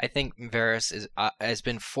magic. I think Varys has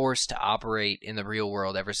been forced to operate in the real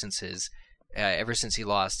world ever since he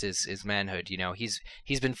lost his manhood.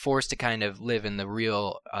 He's been forced to kind of live in the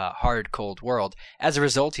real hard, cold world. As a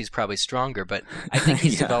result, he's probably stronger. But I think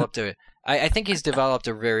he's developed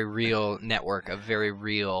a very real network of very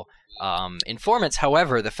real informants.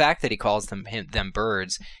 However, the fact that he calls them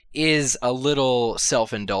birds is a little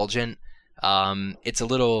self-indulgent. It's a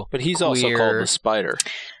little But he's queer. also called the Spider.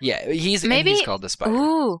 Yeah, he's called the Spider.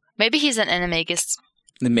 Ooh, maybe he's an animagus.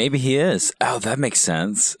 Maybe he is. Oh, that makes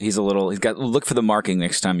sense. He's got look for the marking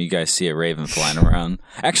next time you guys see a raven flying around.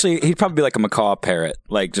 Actually, he'd probably be like a macaw parrot,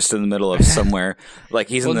 like just in the middle of somewhere. Like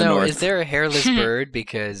he's in the north. Is there a hairless bird?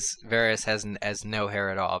 Because Varys has no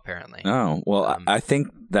hair at all, apparently. Oh, well, I think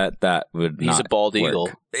that would He's a bald work.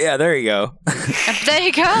 eagle. Yeah, there you go. There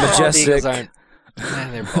you go. Majestic. Bald eagles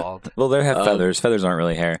they're bald. Well, they have feathers. Feathers aren't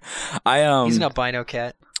really hair. He's an albino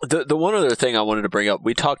cat. The one other thing I wanted to bring up,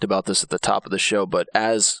 we talked about this at the top of the show, but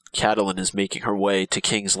as Catelyn is making her way to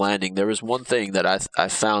King's Landing, there was one thing that I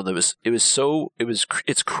found that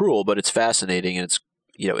it's cruel, but it's fascinating, and it's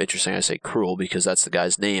interesting. I say cruel because that's the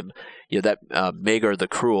guy's name. That Maegor the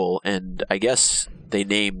Cruel, and I guess they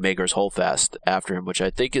named Maegor's Holdfast after him, which I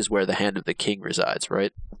think is where the Hand of the King resides,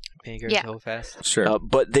 right? Maegor's Holdfast. Sure.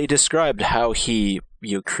 But they described how he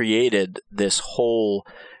created this whole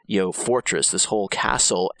fortress, this whole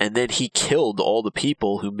castle, and then he killed all the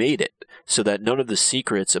people who made it so that none of the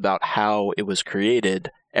secrets about how it was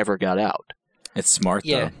created ever got out. It's smart,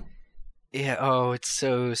 though. Yeah, it's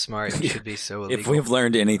so smart. It should be so illegal. If we've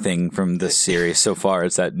learned anything from this series so far,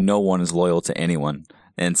 it's that no one is loyal to anyone.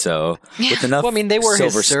 And so, with enough they were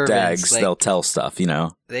silver his servants, stags, they'll tell stuff,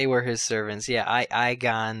 They were his servants. Yeah,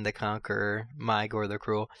 Aegon the Conqueror, Maegor the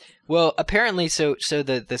Cruel. Well, apparently, so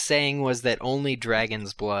the saying was that only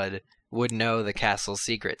dragon's blood would know the castle's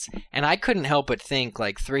secrets. And I couldn't help but think,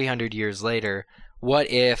 300 years later,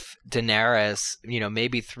 what if Daenerys,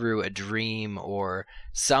 maybe through a dream or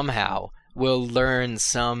somehow, will learn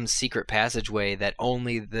some secret passageway that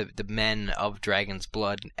only the men of dragon's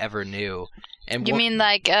blood ever knew. And you mean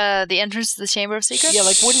like the entrance to the Chamber of Secrets? Yeah,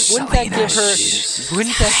 wouldn't that give her?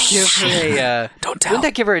 Wouldn't that give her a? Don't tell. Wouldn't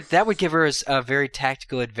that give her? That would give her a very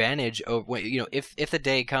tactical advantage over if the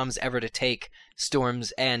day comes ever to take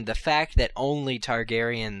Storm's End. The fact that only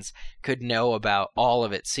Targaryens could know about all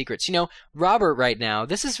of its secrets. Robert right now.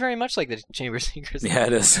 This is very much like the Chamber of Secrets. Yeah,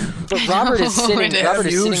 it is. But Robert is sitting. Robert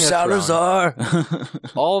is sitting on the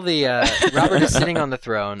throne. All the Robert is sitting on the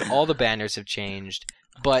throne. All the banners have changed.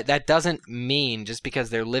 But that doesn't mean, just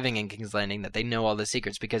because they're living in King's Landing, that they know all the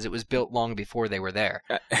secrets, because it was built long before they were there.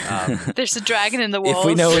 There's a dragon in the walls. If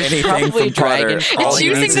we know anything from Potter, all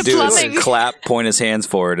he needs to do is clap, point his hands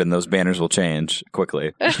forward, and those banners will change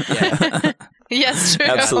quickly. Yeah. Yes, true.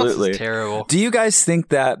 Absolutely. This is terrible. Do you guys think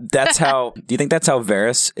that's how? Do you think that's how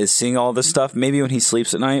Varys is seeing all this stuff? Maybe when he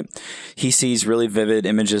sleeps at night, he sees really vivid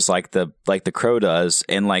images like the Crow does,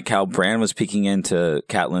 and like how Bran was peeking into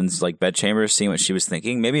Catelyn's bedchamber, seeing what she was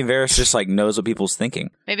thinking. Maybe Varys just knows what people's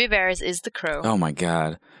thinking. Maybe Varys is the Crow. Oh my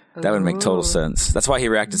God. That would make total sense. That's why he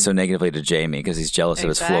reacted so negatively to Jaime, because he's jealous of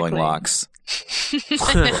his flowing locks.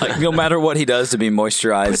 No matter what he does to be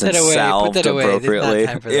moisturized and salved appropriately.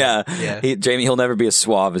 He'll never be as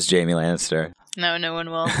suave as Jaime Lannister. No one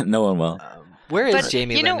will. No one will. Where is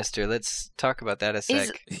Jaime Lannister? Let's talk about that a sec.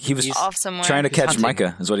 He was off somewhere. Trying to catch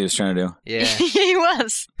Micah is what he was trying to do. Yeah. He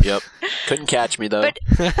was. Yep. Couldn't catch me, though. Get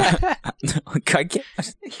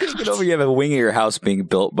over, you have a wing of your house being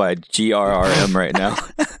built by GRRM right now.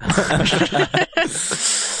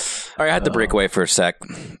 All right, I have to break away for a sec.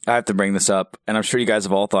 I have to bring this up, and I'm sure you guys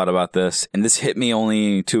have all thought about this, and this hit me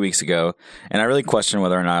only 2 weeks ago, and I really questioned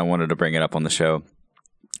whether or not I wanted to bring it up on the show.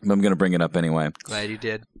 but I'm going to bring it up anyway. Glad you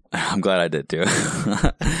did. I'm glad I did too.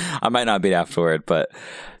 I might not be afterward, but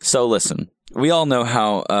so listen. We all know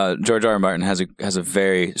how George R. R. Martin has a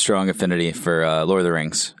very strong affinity for Lord of the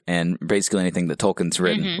Rings and basically anything that Tolkien's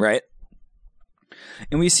written, right?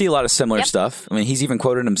 And we see a lot of similar stuff. I mean, he's even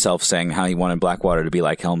quoted himself saying how he wanted Blackwater to be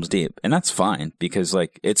like Helm's Deep, and that's fine because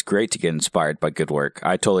like it's great to get inspired by good work.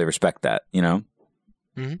 I totally respect that, you know.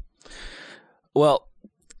 Mm-hmm. Well,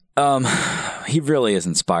 he really is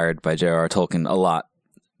inspired by J.R.R. Tolkien a lot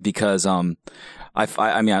because I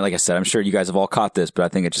mean, like I said, I'm sure you guys have all caught this, but I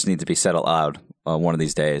think it just needs to be said out loud one of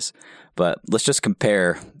these days. But let's just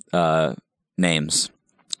compare names.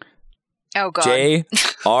 Oh, God.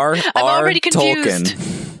 J.R.R. I'm already confused.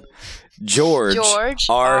 Tolkien. George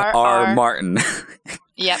R.R. Martin.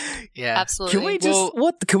 Yep. Yeah. Absolutely.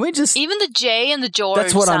 Can we just even the J and the George?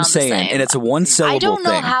 That's what I'm saying, and it's a one syllable thing. I don't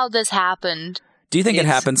know how this happened. Do you think it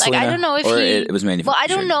happened, Selena? Like, I don't know if it was manufactured. Well, I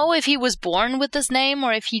don't know if he was born with this name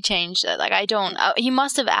or if he changed it. Like, I don't. He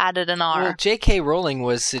must have added an R. Well, J.K. Rowling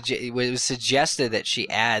was suggested that she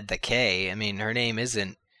add the K. I mean, her name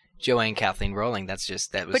isn't Joanne Kathleen Rowling. That was.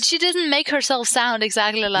 But she didn't make herself sound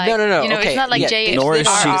exactly like. No. You know, okay. it's not like J. Nor is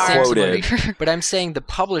she quoted. But I'm saying the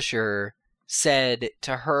publisher said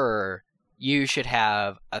to her, you should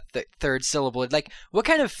have a third syllable. Like, what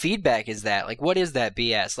kind of feedback is that? Like, what is that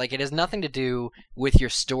BS? Like, it has nothing to do with your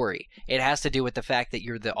story. It has to do with the fact that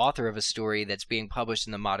you're the author of a story that's being published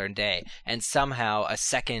in the modern day, and somehow a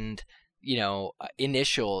second,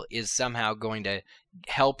 initial is somehow going to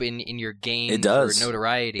help in your gain for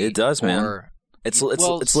notoriety. It does, man. It's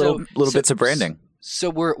little bits of branding.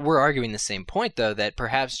 So we're arguing the same point, though, that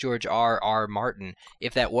perhaps George R. R. Martin,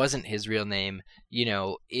 if that wasn't his real name,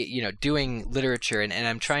 doing literature, and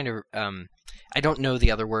I'm trying to, I don't know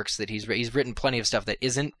the other works that he's written plenty of stuff that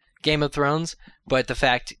isn't Game of Thrones, but the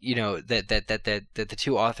fact, that the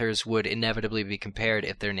two authors would inevitably be compared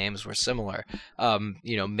if their names were similar,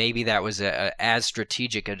 maybe that was as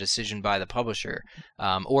strategic a decision by the publisher,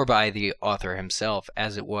 or by the author himself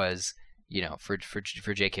as it was, for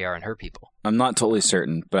JKR and her people. I'm not totally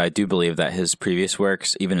certain, but I do believe that his previous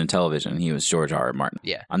works, even in television, he was George R. R. Martin.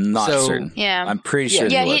 Yeah. I'm not certain. Yeah. I'm pretty sure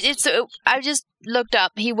he was. I just looked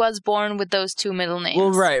up. He was born with those two middle names.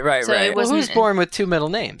 Well, right. Who's born with two middle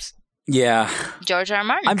names? Yeah. George R. R.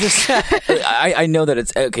 Martin. I'm just, I know that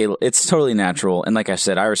it's, okay, it's totally natural. And like I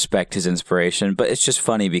said, I respect his inspiration, but it's just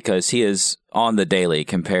funny because he is on the daily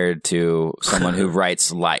compared to someone who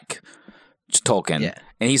writes like Tolkien. Yeah.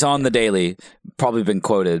 And he's on the daily, probably been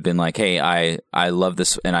quoted, been like, hey, I love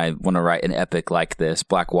this and I want to write an epic like this.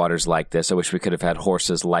 Blackwater's like this. I wish we could have had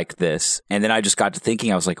horses like this. And then I just got to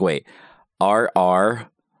thinking, I was like, wait, RR?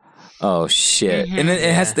 Oh, shit. Mm-hmm. And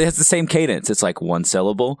it has the same cadence. It's like one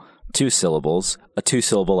syllable, two syllables, a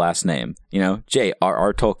two-syllable last name.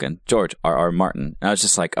 J.R.R. Tolkien, George R.R. Martin. And I was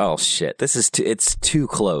just like, oh, shit. It's too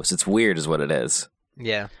close. It's weird is what it is.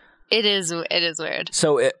 Yeah. It is weird.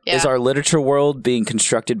 So is our literature world being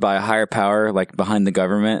constructed by a higher power, like behind the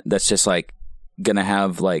government, that's just like going to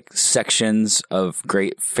have like sections of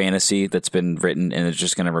great fantasy that's been written and it's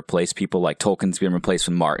just going to replace people like Tolkien's being replaced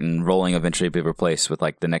with Martin, Rowling eventually be replaced with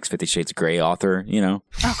like the next 50 Shades of Grey author, Oh,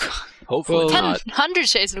 God. Hopefully not. 100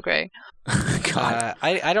 Shades of Grey. God.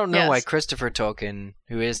 I don't know why Christopher Tolkien,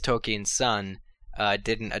 who is Tolkien's son,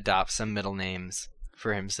 didn't adopt some middle names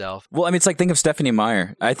for himself. Well, I mean, it's like, think of Stephanie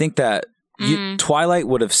Meyer. I think that Twilight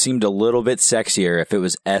would have seemed a little bit sexier if it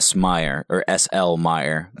was S. Meyer or S.L.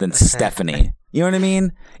 Meyer than Stephanie. You know what I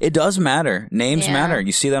mean? It does matter. Names matter.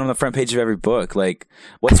 You see that on the front page of every book. Like,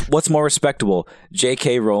 what's more respectable,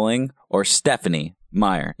 J.K. Rowling or Stephanie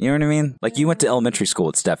Meyer? You know what I mean? Like, you went to elementary school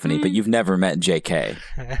with Stephanie, but you've never met J.K.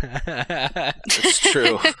 It's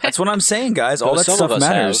true. That's what I'm saying, guys. All that stuff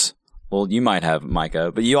matters. Well, you might have,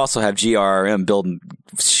 Micah, but you also have GRRM building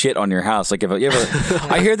shit on your house. Like,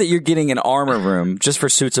 I hear that you're getting an armor room just for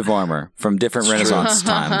suits of armor from different Renaissance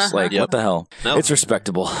times. Like, what the hell? No. It's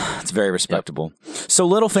respectable. It's very respectable. Yep. So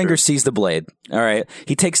Littlefinger sees the blade. All right.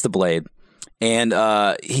 He takes the blade and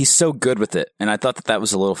he's so good with it. And I thought that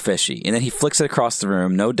was a little fishy. And then he flicks it across the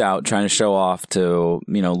room, no doubt, trying to show off to,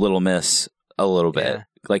 Little Miss a little bit. Yeah.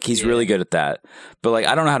 Like, he's really good at that. But, like,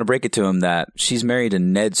 I don't know how to break it to him that she's married to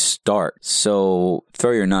Ned Stark. So,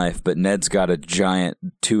 throw your knife, but Ned's got a giant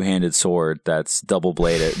two-handed sword that's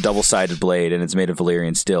double-sided blade, and it's made of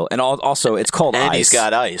Valyrian steel. And also, it's called ice. And he's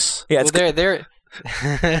got ice. Yeah, they're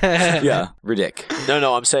yeah, ridiculous.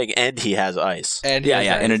 No, I'm saying, and he has ice. And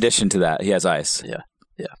yeah. In addition to that, he has ice.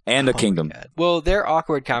 Yeah. And a kingdom. Well, their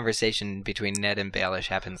awkward conversation between Ned and Baelish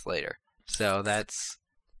happens later. So, that's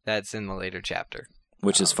in the later chapter.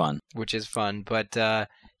 Which is fun. But, I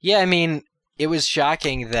mean, it was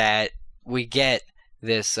shocking that we get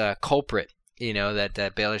this culprit,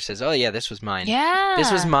 that Baelish says, oh, yeah, this was mine. Yeah.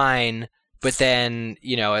 This was mine, but then,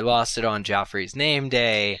 I lost it on Joffrey's name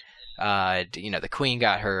day. The queen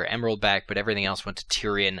got her emerald back, but everything else went to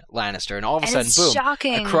Tyrion Lannister. And all of a sudden, boom,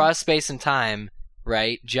 shocking. Across space and time,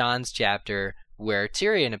 right? Jon's chapter where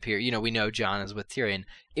Tyrion appeared. We know Jon is with Tyrion.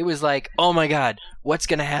 It was like, oh my God, what's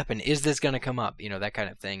going to happen? Is this going to come up? That kind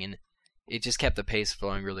of thing. And it just kept the pace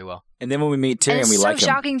flowing really well. And then when we meet Tyrion, we like him. It's so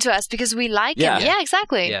shocking to us because we like him. Yeah,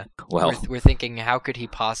 exactly. Yeah. Well, we're thinking, how could he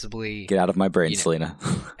possibly get out of my brain, Selena?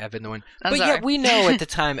 Have been the one. I'm but sorry. yeah, we know at the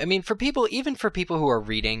time. I mean, even for people who are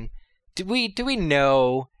reading, do we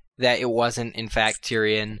know that it wasn't in fact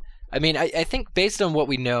Tyrion? I mean, I think based on what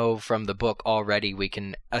we know from the book already, we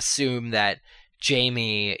can assume that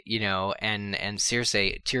Jaime, and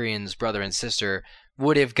Cersei, Tyrion's brother and sister,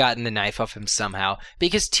 would have gotten the knife off him somehow,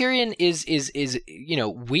 because Tyrion is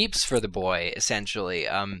weeps for the boy essentially.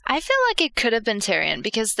 I feel like it could have been Tyrion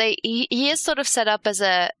because he is sort of set up as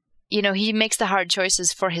he makes the hard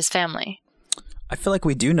choices for his family. I feel like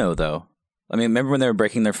we do know though. I mean, remember when they were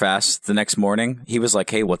breaking their fast the next morning? He was like,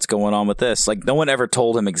 hey, what's going on with this? Like, no one ever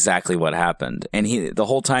told him exactly what happened. And the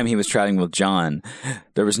whole time he was chatting with Jon,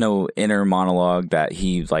 there was no inner monologue that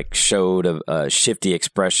he, showed a shifty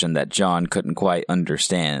expression that Jon couldn't quite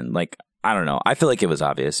understand. Like, I don't know. I feel like it was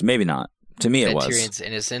obvious. Maybe not. To me, it was. Tyrion's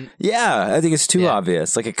innocent? Yeah, I think it's too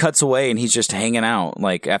obvious. Like, it cuts away and he's just hanging out,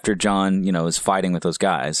 after Jon, is fighting with those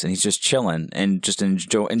guys. And he's just chilling and just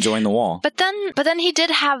enjoying the wall. But then he did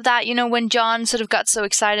have that, when Jon sort of got so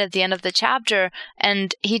excited at the end of the chapter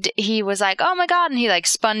and he was like, oh my God, and he,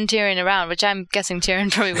 spun Tyrion around, which I'm guessing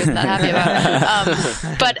Tyrion probably was not happy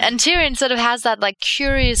about. And Tyrion sort of has that,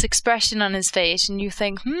 curious expression on his face, and you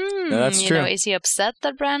think, that's true. Is he upset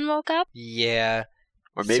that Bran woke up? Yeah.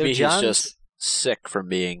 Or maybe he's just sick from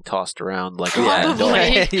being tossed around like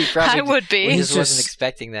Probably. I would be. He just wasn't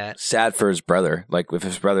expecting that. Sad for his brother. With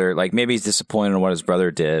his brother, maybe he's disappointed in what his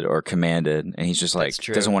brother did or commanded, and he's just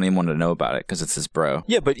doesn't want anyone to know about it because it's his bro.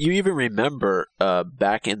 Yeah, but you even remember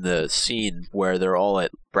back in the scene where they're all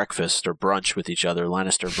at breakfast or brunch with each other,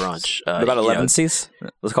 Lannister brunch. About 11 C's?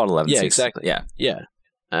 Let's call it 11 C's. Yeah, exactly. Yeah.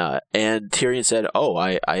 And Tyrion said, oh,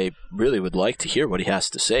 I really would like to hear what he has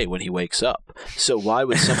to say when he wakes up. So why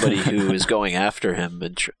would somebody who is going after him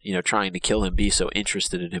and trying to kill him be so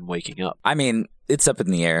interested in him waking up? I mean, it's up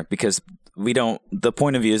in the air because the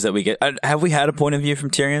point of views that we get, have we had a point of view from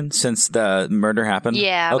Tyrion since the murder happened?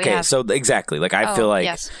 Yeah. Okay, so exactly. I feel like,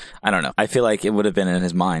 yes. I don't know. I feel like it would have been in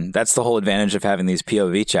his mind. That's the whole advantage of having these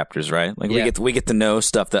POV chapters, right? We get to know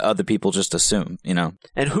stuff that other people just assume,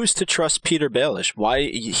 And who's to trust Peter Baelish? Why?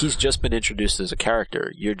 He's just been introduced as a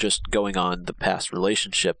character. You're just going on the past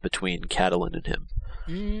relationship between Catelyn and him.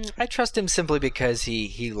 I trust him simply because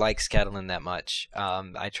he likes Catelyn that much.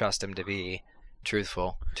 I trust him to be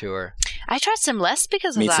truthful to her. I trust him less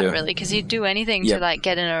because of Me that, too. really, because he'd do anything to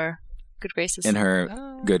get in her good graces. In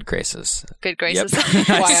her good graces. Good graces. Yep.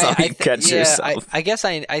 I saw you catch yourself. I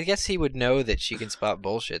guess he would know that she can spot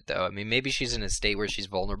bullshit, though. I mean, maybe she's in a state where she's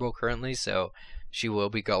vulnerable currently, so she will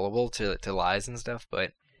be gullible to lies and stuff,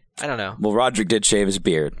 but I don't know. Well, Roderick did shave his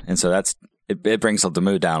beard, and so it brings the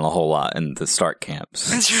mood down a whole lot in the Stark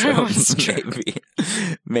camps. It's true. It's true.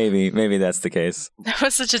 Maybe that's the case. That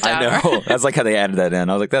was such a downer. I know. That's how they added that in.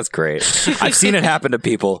 I was like, that's great. I've seen it happen to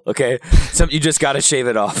people. Okay, you just got to shave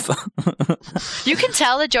it off. You can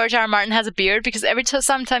tell that George R. R. Martin has a beard because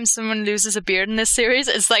sometimes someone loses a beard in this series,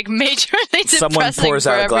 it's majorly depressing. Someone pours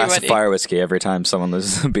out a glass of everybody. fire whiskey every time someone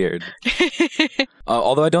loses a beard.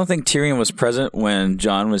 Although I don't think Tyrion was present when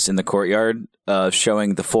Jon was in the courtyard,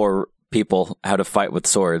 showing the 4 people how to fight with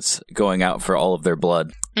swords, going out for all of their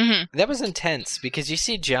blood. Mm-hmm. That was intense because you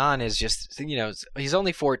see Jon is just, he's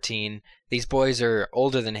only 14. These boys are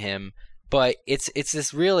older than him, but it's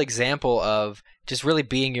this real example of just really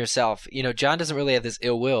being yourself. Jon doesn't really have this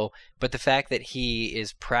ill will, but the fact that he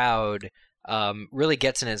is proud really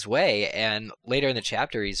gets in his way. And later in the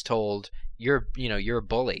chapter, he's told, you're a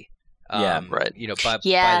bully. Yeah, right. By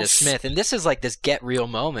the Smith. And this is this get real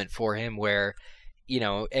moment for him where,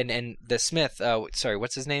 and the Smith, sorry,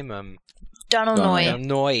 what's his name? Donald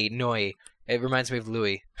Noy. Noy. It reminds me of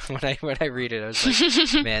Louis. When I read it, I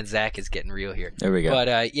was like, man, Zach is getting real here. There we go.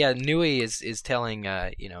 But Nui is telling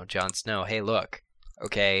Jon Snow, hey, look,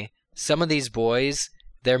 okay, some of these boys,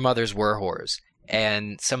 their mothers were whores,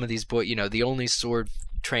 and some of these boys, the only sword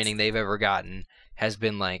training they've ever gotten has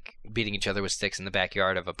been beating each other with sticks in the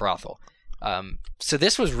backyard of a brothel. So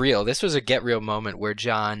this was real. This was a get real moment where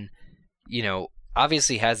Jon,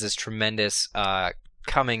 obviously has this tremendous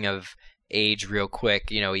coming of age real quick.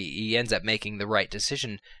 He ends up making the right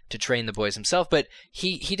decision to train the boys himself, but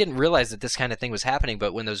he didn't realize that this kind of thing was happening.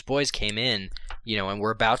 But when those boys came in, and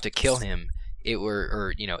were about to kill him,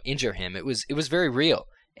 injure him, it was very real.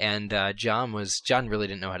 And John really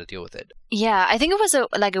didn't know how to deal with it. Yeah, I think it was a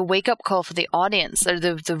wake-up call for the audience, or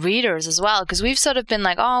the readers as well, because we've sort of been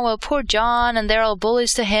like, oh, well, poor John, and they're all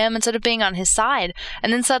bullies to him, and sort of being on his side.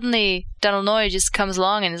 And then suddenly Donald Noye just comes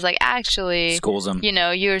along and is like, actually... schools him.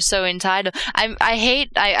 You're so entitled.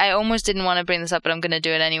 I almost didn't want to bring this up, but I'm going to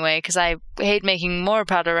do it anyway, because I hate making more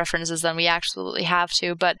Potter references than we absolutely have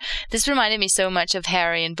to. But this reminded me so much of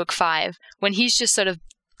Harry in Book 5, when he's just sort of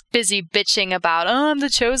busy bitching about, I'm the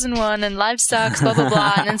chosen one and life sucks, blah, blah,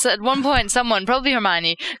 blah. And then so at one point, someone, probably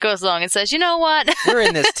Hermione, goes along and says, you know what? We're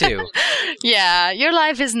in this too. Yeah, your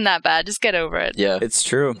life isn't that bad. Just get over it. Yeah. It's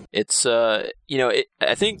true. It's, I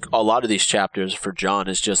think a lot of these chapters for John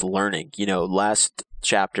is just learning. Last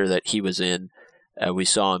chapter that he was in, we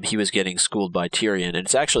saw him, he was getting schooled by Tyrion, and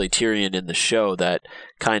it's actually Tyrion in the show that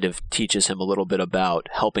kind of teaches him a little bit about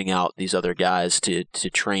helping out these other guys to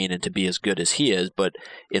train and to be as good as he is, but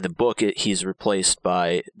in the book he's replaced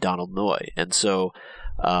by Donald Noye. And so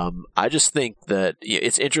I just think that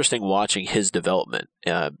it's interesting watching his development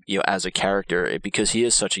as a character, because he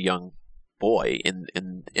is such a young boy in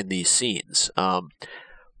these scenes.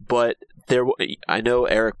 But I know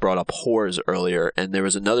Eric brought up whores earlier, and there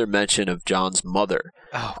was another mention of John's mother.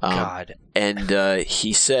 Oh, God. And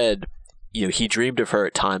he said, he dreamed of her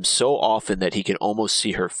at times so often that he could almost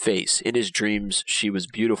see her face. In his dreams, she was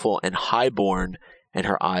beautiful and highborn, and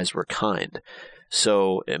her eyes were kind.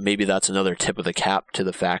 So maybe that's another tip of the cap to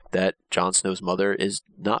the fact that Jon Snow's mother is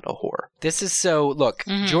not a whore. This is look,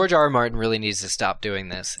 George R. R. Martin really needs to stop doing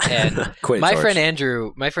this. And Quit, my George. friend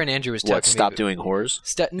Andrew was talking What, to stop me. doing whores?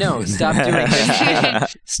 Stop doing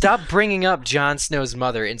this. Stop bringing up Jon Snow's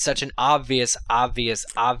mother in such an obvious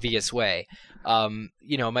way.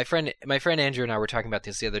 My friend Andrew and I were talking about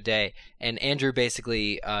this the other day, and Andrew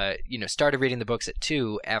basically, started reading the books at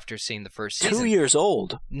 2 after seeing the first season. 2 years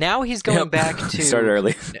old. Now he's going back to Started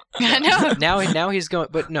early. I know. Now he's going,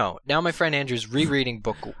 but no. Now my friend Andrew's rereading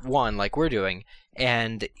book 1 like we're doing,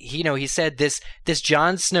 and he said this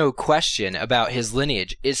Jon Snow question about his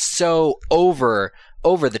lineage is so over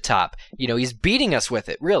the top. He's beating us with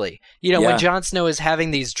it, really. When Jon Snow is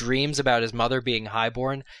having these dreams about his mother being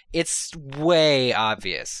highborn, it's way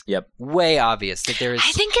obvious. Yep. Way obvious that there is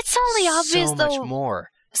I think it's only obvious, so though, much more.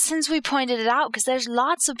 since we pointed it out, because there's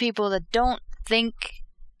lots of people that don't think,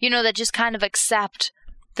 that just kind of accept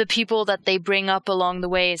the people that they bring up along the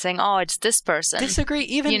way, saying, "Oh, it's this person." Disagree.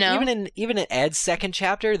 Even in Ed's second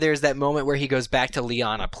chapter, there's that moment where he goes back to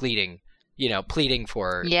Lyanna pleading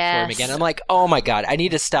for him again. I'm like, oh my God, I need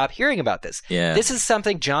to stop hearing about this. Yeah. This is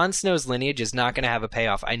something, Jon Snow's lineage is not going to have a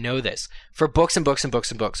payoff. I know this. For books and books and books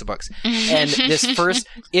and books and books. And this first,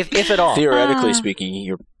 if at all. Theoretically speaking,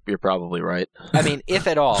 you're probably right. I mean, if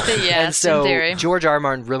at all. Yes, and so in theory. George R. R.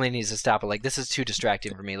 Martin really needs to stop it. Like, this is too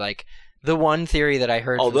distracting for me. Like, the one theory that I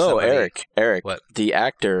heard from somebody, Eric, what? The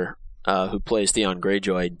actor who plays Theon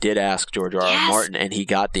Greyjoy did ask George R. R. Martin, and he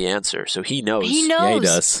got the answer, so he knows. He knows. Yeah, he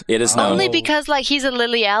does. It is known. Only because, he's a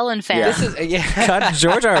Lily Allen fan. Yeah. This is, God,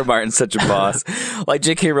 George R. R. Martin's such a boss. Like,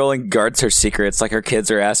 J.K. Rowling guards her secrets. Like, her kids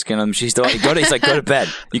are asking him. He's like, go to bed.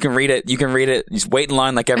 You can read it. Just wait in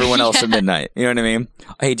line like everyone else at midnight. You know what I mean?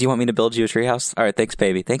 Hey, do you want me to build you a treehouse? All right, thanks,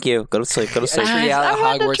 baby. Thank you. Go to sleep. a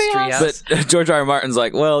Hogwarts treehouse. But George R. R. Martin's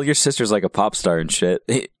like, well, your sister's like a pop star and shit.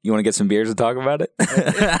 You want to get some beers and talk about it?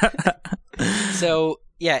 So,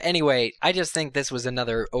 yeah, anyway, I just think this was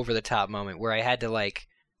another over-the-top moment where I had to,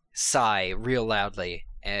 sigh real loudly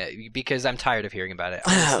because I'm tired of hearing about it.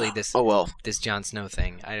 Honestly, this Jon Snow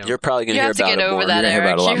thing. You're probably going to hear about it more. You're going to hear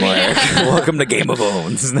about it a lot more, Eric. Welcome to Game of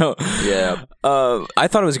Thrones. No. Yeah. I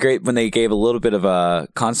thought it was great when they gave a little bit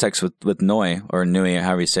of context with Noye, or Nui,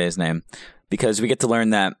 however you say his name, because we get to learn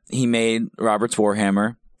that he made Robert's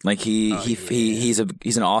Warhammer. Like he's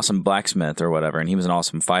an awesome blacksmith or whatever, and he was an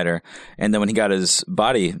awesome fighter. And then when he got his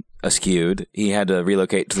body askewed, he had to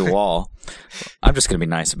relocate to the wall. I'm just gonna be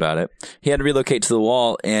nice about it. He had to relocate to the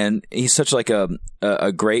wall, and he's such like a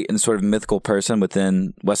great and sort of mythical person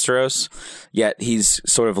within Westeros. Yet he's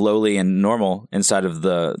sort of lowly and normal inside of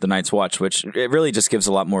the Night's Watch, which it really just gives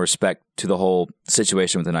a lot more respect to the whole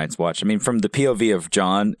situation with the Night's Watch. I mean, from the POV of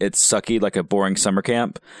Jon, it's sucky like a boring summer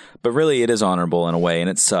camp, but really it is honorable in a way,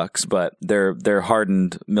 and it sucks. But they're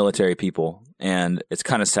hardened military people. And it's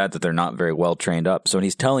kind of sad that they're not very well trained up. So when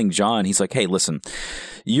he's telling Jon, he's like, hey, listen,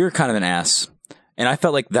 you're kind of an ass. And I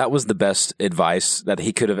felt like that was the best advice that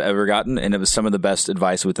he could have ever gotten. And it was some of the best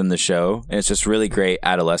advice within the show. And it's just really great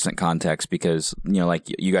adolescent context because, like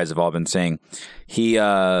you guys have all been saying, he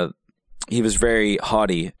was very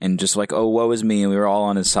haughty and just like, oh, woe is me. And we were all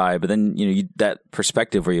on his side. But then, that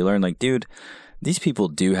perspective where you learn like, dude, these people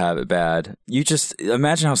do have it bad. You just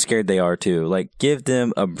imagine how scared they are too. Like, give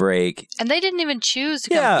them a break. And they didn't even choose to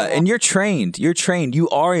come. Yeah, and you're trained. You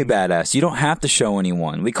are a badass. You don't have to show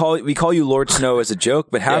anyone. We call you Lord Snow as a joke,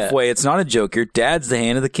 but halfway it's not a joke. Your dad's the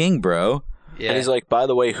hand of the king, bro. Yeah. And he's like, by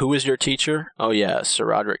the way, who is your teacher? Oh yeah, Sir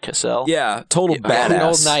Roderick Cassell. Yeah, total badass. An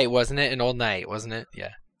old knight, wasn't it? An old knight, wasn't it?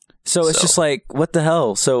 Yeah. So it's just like, what the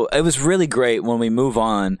hell? So it was really great when we move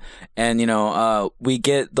on and, we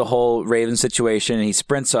get the whole Raven situation and he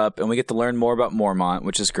sprints up and we get to learn more about Mormont,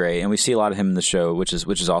 which is great. And we see a lot of him in the show, which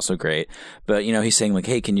is also great. But, he's saying like,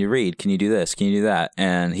 hey, can you read? Can you do this? Can you do that?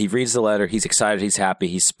 And he reads the letter. He's excited. He's happy.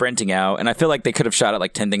 He's sprinting out. And I feel like they could have shot it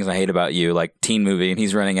like 10 Things I Hate About You, like teen movie. And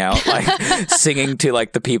he's running out, like singing to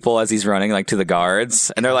like the people as he's running, like to the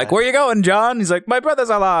guards. And they're like, where are you going, John? He's like, my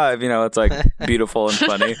brother's alive. It's like beautiful and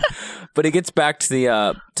funny. But he gets back to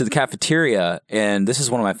the cafeteria, and this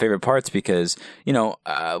is one of my favorite parts because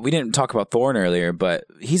we didn't talk about Thorn earlier, but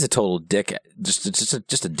he's a total dick,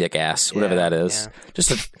 just a dick ass, whatever that is,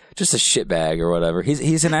 just a shitbag or whatever.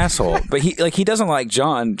 He's an asshole, but he doesn't like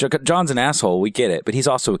John. John's an asshole. We get it, but he's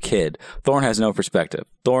also a kid. Thorn has no perspective.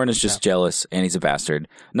 Thorn is just jealous, and he's a bastard.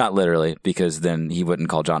 Not literally, because then he wouldn't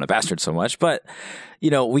call John a bastard so much. But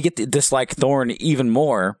we get to dislike Thorn even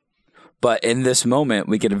more. But in this moment,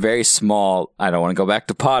 we get a very small, I don't want to go back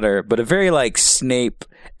to Potter, but a very like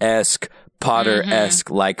Snape-esque,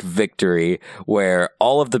 Potter-esque like victory where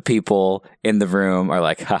all of the people in the room are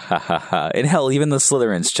like, ha ha ha ha. And hell, even the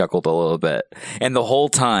Slytherins chuckled a little bit. And the whole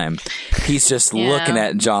time, he's just looking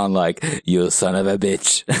at John like, you son of a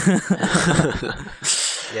bitch.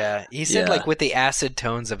 Yeah, he said like with the acid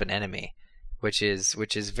tones of an enemy, which is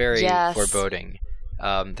very foreboding.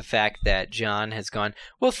 The fact that John has gone,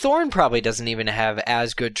 well, Thorn probably doesn't even have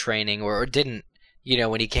as good training or didn't,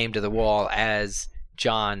 when he came to the wall as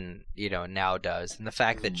John, now does. And the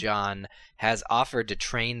fact that John has offered to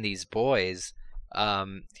train these boys,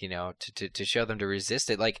 to show them to resist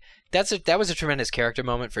it. Like that was a tremendous character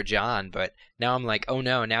moment for John. But now I'm like, oh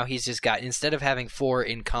no, now he's just got, instead of having 4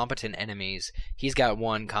 incompetent enemies, he's got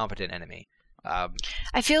 1 competent enemy.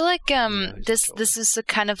 I feel like this is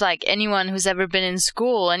kind of like anyone who's ever been in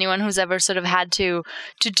school, anyone who's ever sort of had to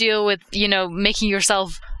deal with making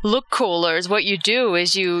yourself look cooler. Is what you do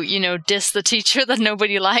is you diss the teacher that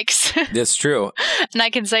nobody likes. That's true. And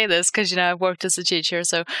I can say this because I've worked as a teacher,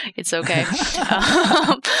 so it's okay.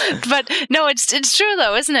 But no, it's true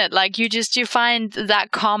though, isn't it? Like you find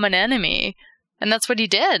that common enemy, and that's what he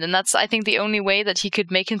did, and that's I think the only way that he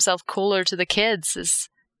could make himself cooler to the kids is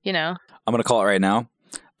I'm going to call it right now.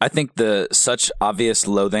 I think the such obvious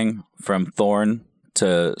loathing from Thorn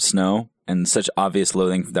to Snow and such obvious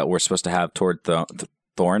loathing that we're supposed to have toward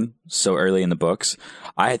Thorn so early in the books,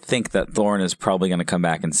 I think that Thorn is probably going to come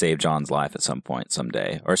back and save John's life at some point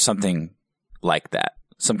someday or something like that.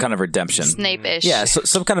 Some kind of redemption. Snape-ish. Yeah, so,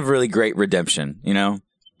 some kind of really great redemption,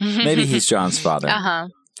 Maybe he's John's father. Uh-huh.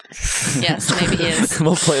 Yes, maybe he is.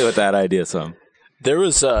 We'll play with that idea some. There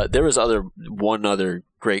was one other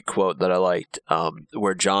great quote that I liked,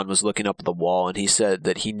 where John was looking up at the wall and he said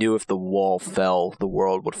that he knew if the wall fell, the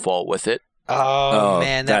world would fall with it. Oh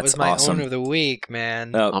man, that was my awesome. Own of the week,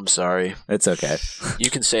 man. Oh, I'm sorry. It's okay.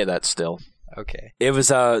 You can say that still. Okay. It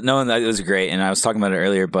was it was great, and I was talking about it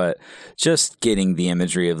earlier, but just getting the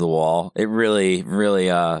imagery of the wall, it really, really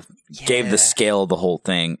gave the scale of the whole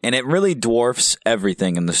thing, and it really dwarfs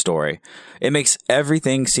everything in the story. It makes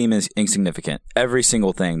everything seem insignificant. Every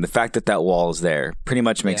single thing. The fact that wall is there pretty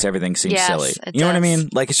much makes everything seem silly. You know what I mean?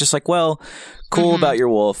 Like it's just like, well, cool about your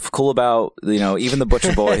wolf, cool about even the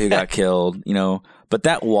butcher boy who got killed, but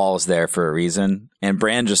that wall is there for a reason. And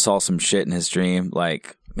Bran just saw some shit in his dream.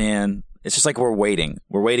 Like, man. It's just like we're waiting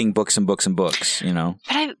books and books and books, But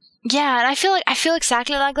and I feel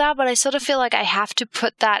exactly like that, but I sort of feel like I have to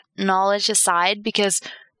put that knowledge aside because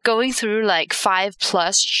going through like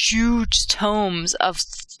 5+ huge tomes of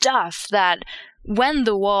stuff that when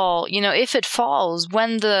the wall, if it falls,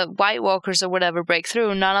 when the White Walkers or whatever break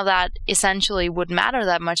through, none of that essentially would matter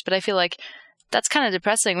that much. But I feel like that's kind of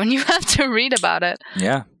depressing when you have to read about it.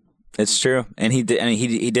 Yeah. It's true, and he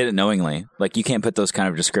did it knowingly. Like you can't put those kind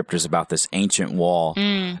of descriptors about this ancient wall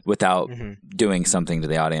without doing something to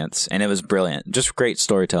the audience, and it was brilliant. Just great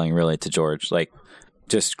storytelling, really, to George. Like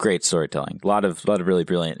just great storytelling. A lot of really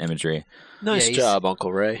brilliant imagery. Nice job,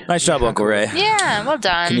 Uncle Ray. Nice job, Uncle Ray. Yeah, well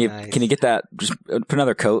done. Can you get that? Just put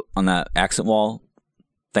another coat on that accent wall.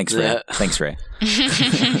 Thanks, Ray. Yeah. Thanks, Ray.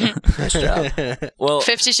 Nice job. Well,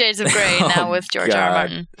 50 Shades of Grey now with George R. R.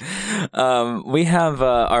 Martin. We have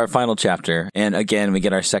our final chapter, and again, we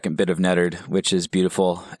get our second bit of Neddard, which is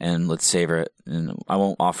beautiful, and let's savor it. And I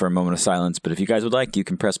won't offer a moment of silence, but if you guys would like, you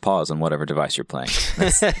can press pause on whatever device you're playing.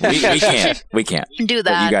 We can't. Do But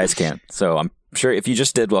that. you guys can. So I'm sure if you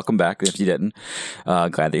just did, welcome back. If you didn't,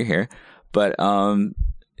 glad that you're here. But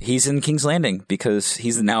he's in King's Landing because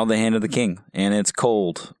he's now the hand of the king, and it's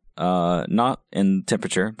cold, not in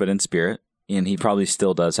temperature, but in spirit. And he probably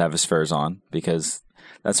still does have his furs on because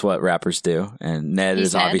that's what rappers do. And Ned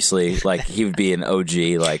is obviously like, he would be an OG,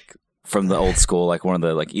 like from the old school, like one of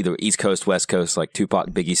the, like either East Coast, West Coast, like Tupac,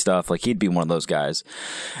 Biggie stuff. Like he'd be one of those guys.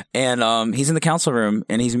 And he's in the council room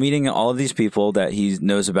and he's meeting all of these people that he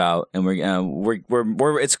knows about. And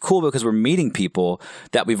we're it's cool because we're meeting people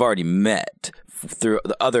that we've already met through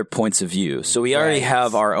the other points of view. So we already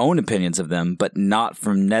have our own opinions of them, but not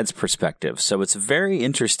from Ned's perspective. So it's very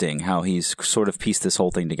interesting how he's sort of pieced this whole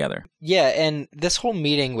thing together. Yeah, and this whole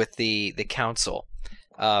meeting with the council,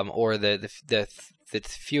 or the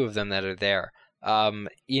few of them that are there,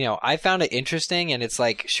 I found it interesting, and it's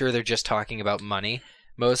like, sure, they're just talking about money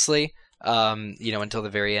mostly, until the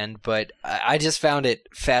very end. But I just found it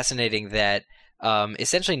fascinating that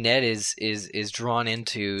essentially Ned is drawn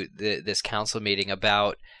into this council meeting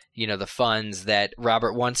about the funds that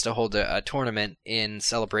Robert wants to hold a tournament in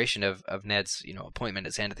celebration of Ned's appointment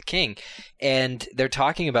as Hand of the King, and they're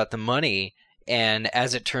talking about the money. And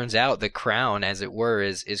as it turns out, the crown, as it were,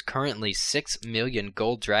 is currently 6 million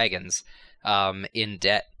gold dragons in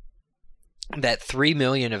debt. That 3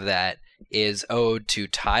 million of that is owed to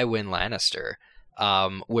Tywin Lannister,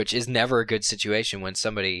 which is never a good situation when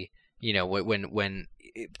somebody. When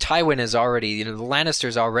Tywin is already, the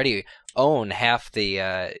Lannisters already own half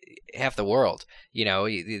the world.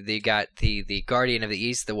 They got the Guardian of the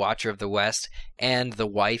East, the Watcher of the West, and the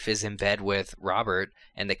wife is in bed with Robert,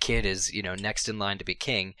 and the kid is, next in line to be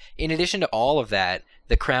king. In addition to all of that,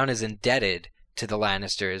 the crown is indebted to the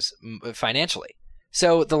Lannisters financially.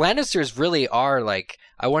 So the Lannisters really are like,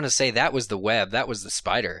 I want to say that was the web, that was the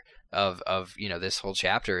spider of this whole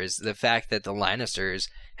chapter, is the fact that the Lannisters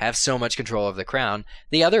have so much control of the crown.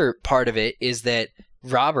 The other part of it is that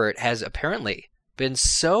Robert has apparently been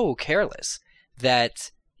so careless that,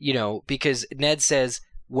 because Ned says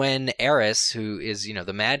when Aerys, who is,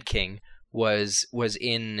 the Mad King, was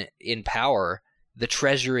in power, the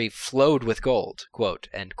treasury flowed with gold, quote,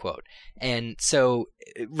 end quote. And so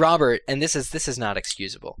Robert, and this is not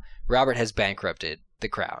excusable, Robert has bankrupted the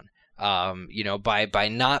crown. By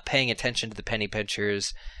not paying attention to the penny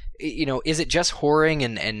pinchers. Is it just whoring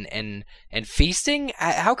and feasting?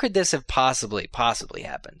 How could this have possibly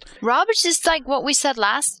happened? Robert just like what we said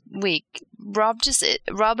last week. Robert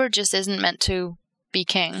just isn't meant to be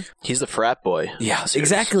king. He's the frat boy. Yeah,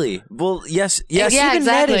 exactly. Well, yes. Yeah, even exactly.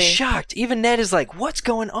 Ned is shocked. Even Ned is like, "What's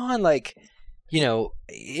going on?" Like,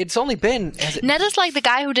 it's only been... Ned is like the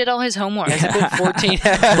guy who did all his homework. Has it been 14?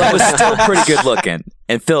 But was still pretty good looking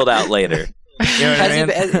and filled out later. You know what I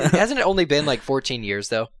mean? Hasn't it only been like 14 years,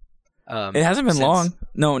 though? It hasn't been long.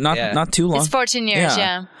 No, not too long. It's 14 years,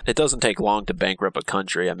 yeah. It doesn't take long to bankrupt a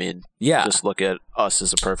country. I mean, just look at us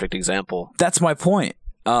as a perfect example. That's my point.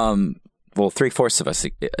 Well, 3/4 of us,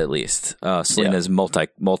 at least. Selena's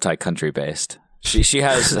multi-country based. She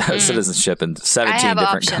has citizenship in 17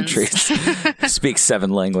 different countries. Speaks 7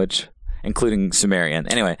 language, including Sumerian.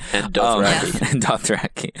 Anyway, and Dothraki. And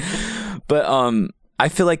Dothraki. But I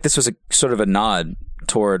feel like this was a sort of a nod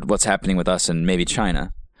toward what's happening with us and maybe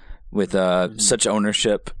China, with such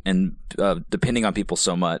ownership and depending on people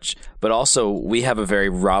so much. But also, we have a very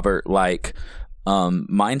Robert-like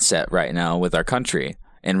mindset right now with our country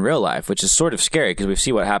in real life, which is sort of scary because we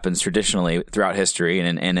see what happens traditionally throughout history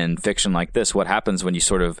and in fiction like this. What happens when you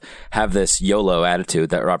sort of have this YOLO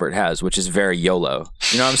attitude that Robert has, which is very YOLO.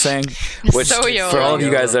 You know what I'm saying? Which, so YOLO. For all of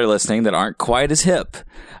you guys that are listening that aren't quite as hip,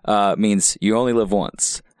 means you only live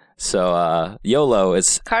once. So YOLO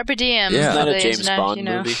is Carpe Diem. Yeah. Isn't that a the James internet, Bond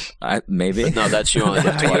movie? maybe. But no, that's You Only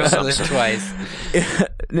Live Twice. You only live twice.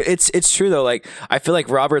 It's true though. Like I feel like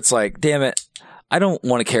Robert's like, damn it, I don't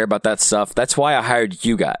want to care about that stuff. That's why I hired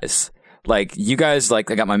you guys. Like you guys,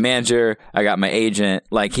 like I got my manager, I got my agent.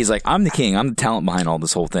 Like he's like, I'm the king. I'm the talent behind all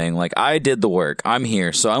this whole thing. Like I did the work. I'm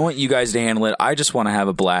here. So I want you guys to handle it. I just want to have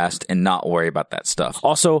a blast and not worry about that stuff.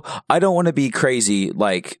 Also, I don't want to be crazy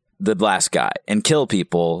like the last guy and kill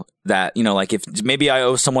people that, you know, like if maybe I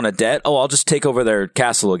owe someone a debt, I'll just take over their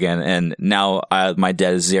castle again, and now my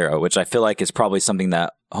debt is 0, which I feel like is probably something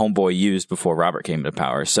that Homeboy used before Robert came into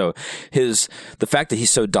power. So the fact that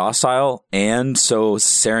he's so docile and so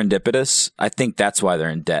serendipitous, I think that's why they're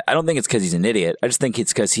in debt. I don't think it's because he's an idiot. I just think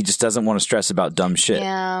it's because he just doesn't want to stress about dumb shit.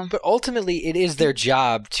 Yeah. But ultimately, it is their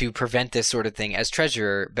job to prevent this sort of thing. As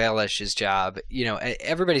treasurer, Baelish's job, you know,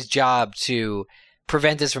 everybody's job to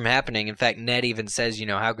prevent this from happening. In fact, Ned even says, you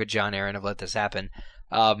know, how could John Arryn have let this happen?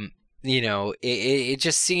 You know, it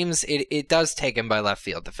just seems it does take him by left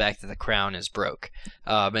field, the fact that the crown is broke,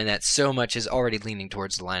 and that so much is already leaning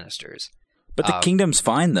towards the Lannisters. But the kingdom's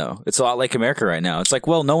fine, though. It's a lot like America right now. It's like,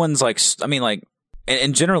 well, no one's like, I mean, like,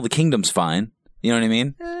 in general, the kingdom's fine. You know what I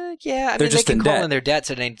mean? Yeah, I mean, they can call in their debts,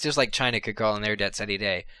 and just like China could call in their debts any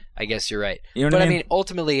day. I guess you're right. You know what I mean?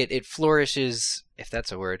 Ultimately, it flourishes, if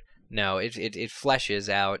that's a word. No, it fleshes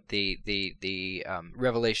out the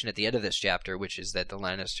revelation at the end of this chapter, which is that the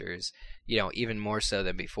Lannisters, you know, even more so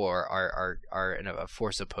than before, are a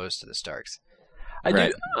force opposed to the Starks.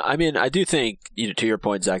 I do think, you know, to your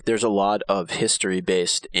point, Zach, there's a lot of history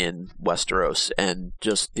based in Westeros and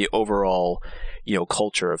just the overall, you know,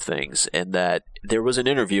 culture of things. And that there was an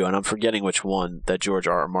interview, and I'm forgetting which one, that George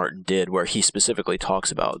R.R. Martin did, where he specifically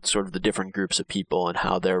talks about sort of the different groups of people and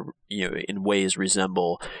how they're, you know, in ways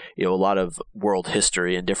resemble, you know, a lot of world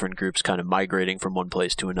history, and different groups kind of migrating from one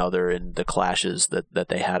place to another, and the clashes that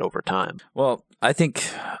they had over time. Well, I think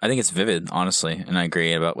it's vivid, honestly, and I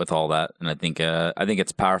agree with all that. And I think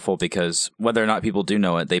it's powerful because whether or not people do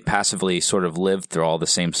know it, they passively sort of live through all the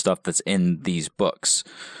same stuff that's in these books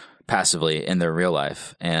passively in their real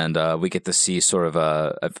life. And we get to see sort of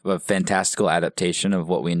a fantastical adaptation of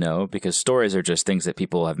what we know, because stories are just things that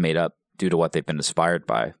people have made up due to what they've been inspired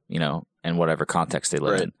by, you know, and whatever context they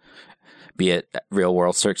live in. Be it real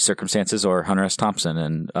world circumstances or Hunter S. Thompson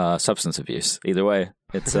and substance abuse. Either way,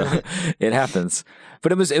 it's it happens.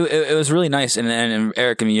 But it was really nice. And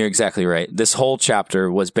Eric, I mean, you're exactly right. This whole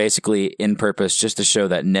chapter was basically in purpose just to show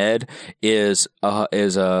that Ned is a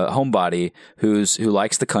homebody who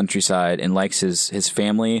likes the countryside and likes his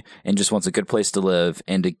family and just wants a good place to live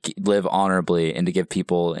and to live honorably and to give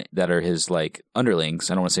people that are his like underlings.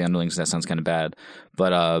 I don't want to say underlings. That sounds kind of bad,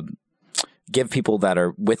 but give people that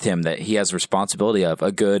are with him that he has responsibility of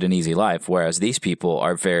a good and easy life. Whereas these people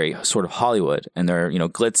are very sort of Hollywood, and they're, you know,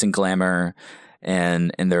 glitz and glamour,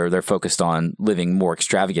 and they're focused on living more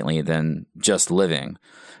extravagantly than just living.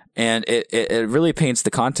 And it really paints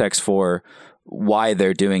the context for why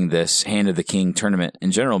they're doing this Hand of the King tournament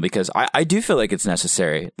in general, because I do feel like it's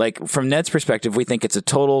necessary. Like, from Ned's perspective, we think it's a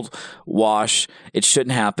total wash. It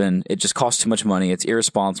shouldn't happen. It just costs too much money. It's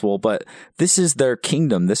irresponsible. But this is their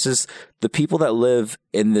kingdom. This is the people that live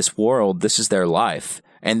in this world. This is their life.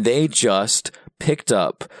 And they just picked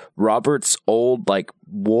up Robert's old, like,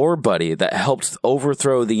 war buddy that helped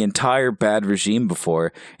overthrow the entire bad regime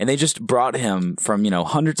before. And they just brought him from, you know,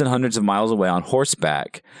 hundreds and hundreds of miles away on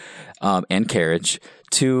horseback and carriage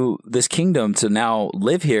to this kingdom to now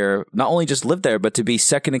live here, not only just live there, but to be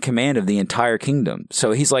second in command of the entire kingdom.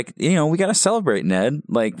 So he's like, you know, we got to celebrate, Ned.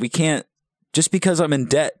 Like, we can't, just because I'm in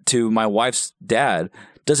debt to my wife's dad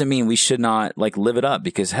doesn't mean we should not, like, live it up,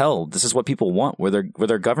 because hell, this is what people want. We're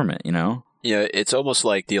their government, you know? Yeah, it's almost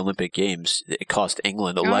like the Olympic Games. It cost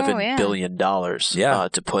England $11 billion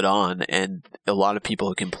to put on, and a lot of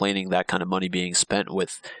people are complaining that kind of money being spent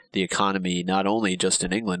with the economy, not only just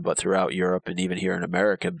in England, but throughout Europe and even here in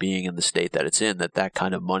America, being in the state that it's in, that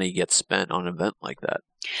kind of money gets spent on an event like that.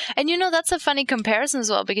 And you know, that's a funny comparison as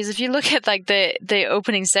well, because if you look at like the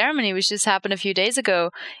opening ceremony, which just happened a few days ago,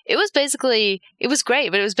 it was great,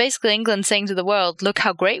 but it was basically England saying to the world, look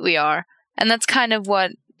how great we are. And that's kind of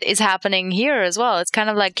what is happening here as well. It's kind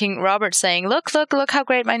of like King Robert saying, look how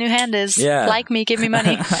great my new hand is. Yeah. Like me, give me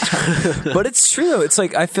money. But it's true though. It's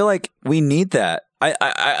like, I feel like we need that.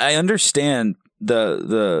 I understand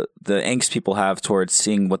the angst people have towards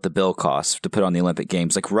seeing what the bill costs to put on the Olympic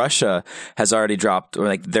Games. Like, Russia has already dropped, or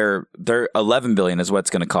like their 11 billion is what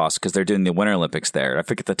it's going to cost, because they're doing the Winter Olympics there. I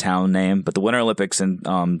forget the town name, but the Winter Olympics in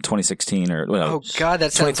 2016 or oh god,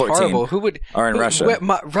 that sounds horrible. Are in Russia?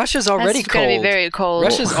 Russia's already That's cold. It's going to be very cold.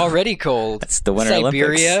 Russia's already cold. That's the Winter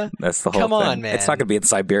Siberia? Olympics. That's the whole Come thing. on, man. It's not going to be in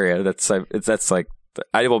Siberia. That's like,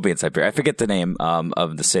 I won't be in Siberia. I forget the name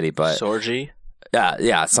of the city, but Sochi.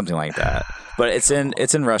 Yeah, something like that. But it's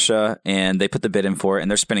in Russia, and they put the bid in for it,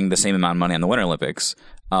 and they're spending the same amount of money on the Winter Olympics.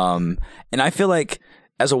 And I feel like,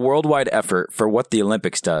 as a worldwide effort for what the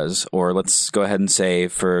Olympics does, or let's go ahead and say,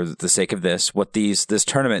 for the sake of this, what this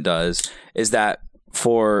tournament does is that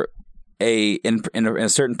for in a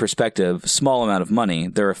certain perspective, small amount of money,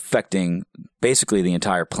 they're affecting basically the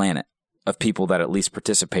entire planet of people that at least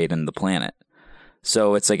participate in the planet.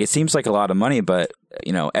 So it's like, it seems like a lot of money, but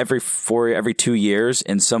every 2 years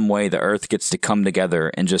in some way, the Earth gets to come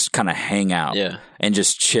together and just kind of hang out and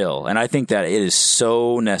just chill. And I think that it is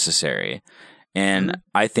so necessary. And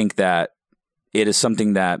I think that it is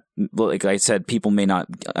something that, like I said, people may not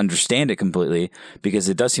understand it completely because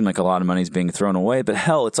it does seem like a lot of money is being thrown away. But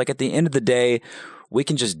hell, it's like at the end of the day, we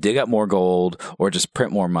can just dig up more gold or just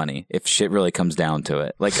print more money if shit really comes down to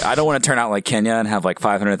it. Like, I don't want to turn out like Kenya and have like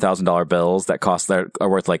 $500,000 bills that are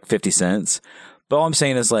worth like 50 cents. But all I'm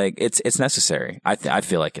saying is like, it's necessary. I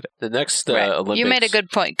feel like it. The next Olympics. You made a good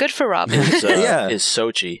point. Good for Rob. Is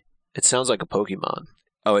Sochi. It sounds like a Pokemon.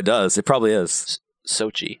 Oh, it does. It probably is.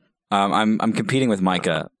 Sochi. I'm competing with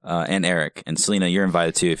Micah and Eric, and Selena, you're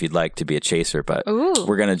invited too if you'd like to be a chaser. But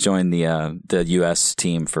we're gonna join the U.S.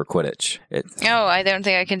 team for Quidditch. I don't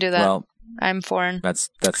think I can do that. Well, I'm foreign. That's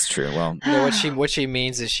true. Well, what she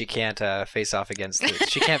means is she can't face off against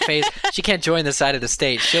she can't join the side of the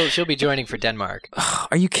state. She'll be joining for Denmark.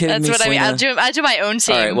 Are you kidding me? That's what Selena? I mean. I'll do my own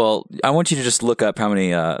team. All right. Well, I want you to just look up how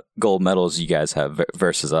many gold medals you guys have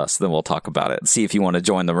versus us. Then we'll talk about it. See if you want to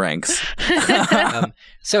join the ranks.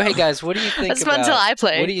 So hey guys, what do you think? That's fun till I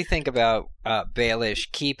play. What do you think about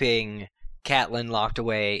Baelish keeping Catelyn locked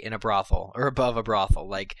away in a brothel or above a brothel?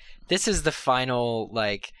 Like, this is the final.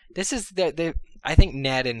 Like, this is the. I think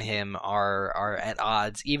Ned and him are at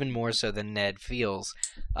odds, even more so than Ned feels,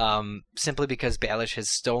 simply because Baelish has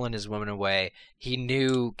stolen his woman away. He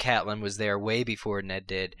knew Catelyn was there way before Ned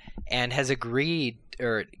did, and has agreed,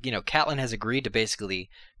 Catelyn has agreed to basically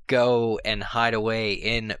go and hide away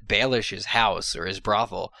in Baelish's house or his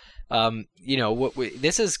brothel.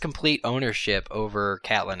 This is complete ownership over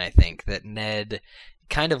Catelyn, I think, that Ned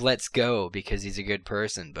kind of lets go because he's a good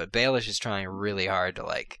person, but Baelish is trying really hard to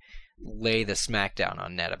lay the smackdown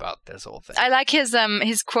on Ned about this whole thing. I like his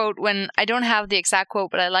quote when, I don't have the exact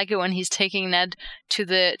quote, but I like it when he's taking Ned to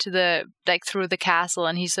the through the castle,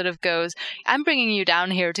 and he sort of goes, "I'm bringing you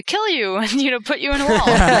down here to kill you and put you in a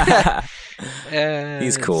wall."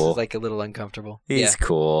 He's cool. It's like a little uncomfortable. He's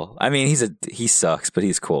cool. I mean, he sucks, but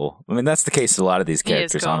he's cool. I mean, that's the case with a lot of these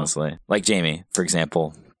characters, cool. Honestly. Like Jaime, for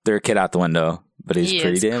example. They're a kid out the window, but he's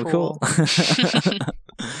pretty damn cool.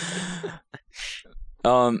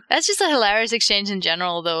 That's just a hilarious exchange in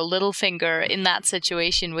general, though. Littlefinger in that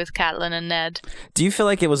situation with Catelyn and Ned. Do you feel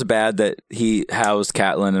like it was bad that he housed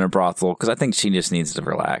Catelyn in a brothel? Because I think she just needs to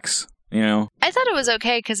relax. I thought it was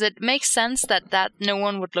okay because it makes sense that no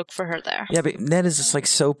one would look for her there. Yeah, but Ned is just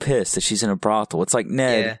so pissed that she's in a brothel. It's like,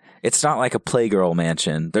 Ned, It's not like a Playgirl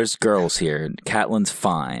mansion. There's girls here. Catelyn's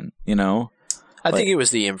fine. I think it was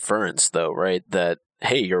the inference, though, right? That,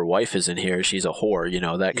 hey, your wife is in here, she's a whore,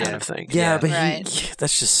 that kind of thing. Yeah, but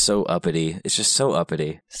that's just so uppity. It's just so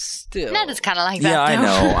uppity. Still. Ned is kind of like that. Yeah,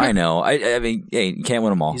 I know. I mean, hey, you can't win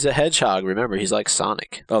them all. He's a hedgehog, remember, he's like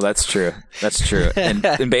Sonic. Oh, that's true. And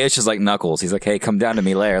Baelish is like Knuckles. He's like, hey, come down to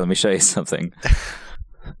me later, let me show you something.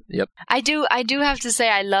 Yep. I do have to say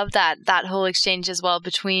I love that whole exchange as well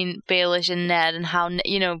between Baelish and Ned, and how,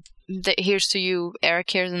 here's to you,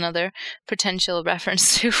 Eric. Here's another potential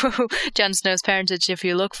reference to Jon Snow's parentage if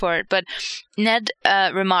you look for it. But Ned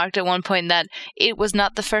remarked at one point that it was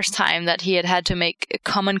not the first time that he had to make a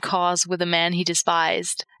common cause with a man he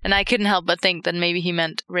despised, and I couldn't help but think that maybe he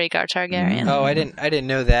meant Rhaegar Targaryen. Oh, I didn't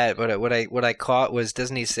know that. But what I caught was,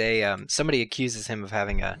 doesn't he say somebody accuses him of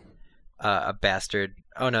having a bastard?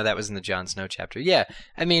 Oh no, that was in the Jon Snow chapter. Yeah,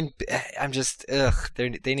 I mean, I'm just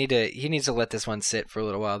he needs to let this one sit for a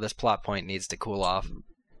little while. This plot point needs to cool off.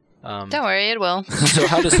 Don't worry, it will. So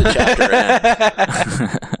how does the chapter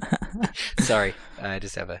end? Sorry, I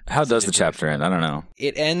just have a. How does the chapter end? I don't know.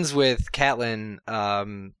 It ends with Catelyn,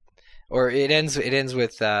 or it ends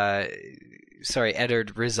with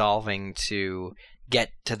Eddard resolving to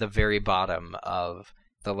get to the very bottom of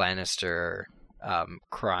the Lannister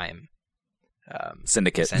crime.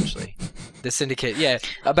 Syndicate, essentially. The syndicate, yeah.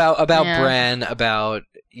 About Bran, about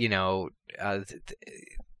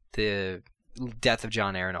the death of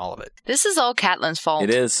Jon Arryn, all of it. This is all Catelyn's fault. It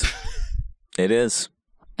is.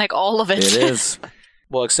 Like all of it. It is.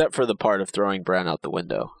 Well, except for the part of throwing Bran out the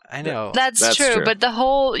window. I know. That's true, but the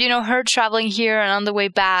whole, her traveling here and on the way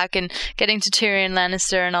back and getting to Tyrion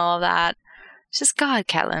Lannister and all of that. It's just, God,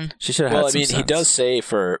 Catelyn. She should have had some sense. He does say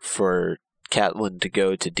for Catelyn to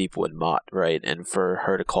go to Deepwood Motte, right, and for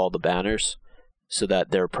her to call the banners so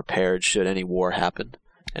that they're prepared should any war happen,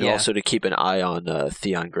 and also to keep an eye on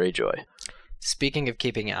Theon Greyjoy. Speaking of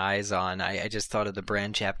keeping eyes on, I just thought of the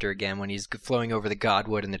Bran chapter again when he's flowing over the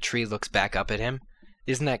Godwood and the tree looks back up at him.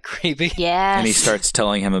 Isn't that creepy? Yeah. And he starts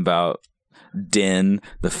telling him about Din,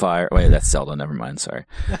 the fire. Wait, that's Zelda. Never mind. Sorry.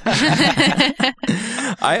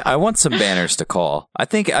 I want some banners to call. I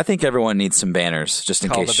think everyone needs some banners just in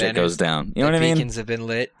Call case the shit banners. goes down. You know what I mean? Beacons have been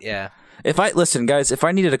lit. Yeah. Listen, guys, if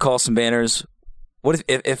I needed to call some banners, what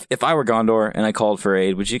if I were Gondor and I called for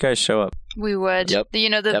aid, would you guys show up? We would. Yep, The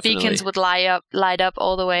definitely. beacons would light up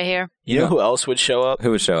all the way here. You know who else would show up?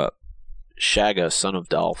 Who would show up? Shagga, son of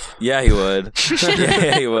Dolph. Yeah, he would.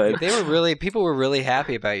 Yeah, he would. People were really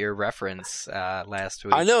happy about your reference last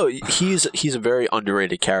week. I know he's a very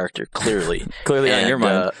underrated character, clearly. Clearly on your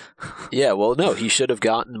mind. Yeah, well, no, he should have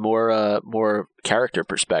gotten more character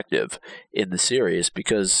perspective in the series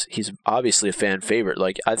because he's obviously a fan favorite.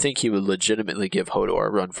 Like, I think he would legitimately give Hodor a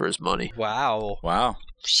run for his money. Wow.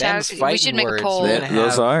 Ben's We fighting should make a words. poll. We're gonna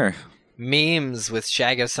Those have are. memes with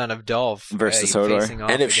Shagga, son of Dolph Versus Hodor. facing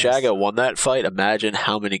off And if against- Shagga won that fight, imagine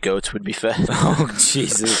how many goats would be fed. Oh,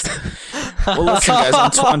 Jesus. Well, listen,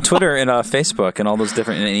 guys, on Twitter and Facebook and all those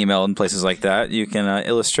different email and places like that, you can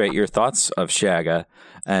illustrate your thoughts of Shagga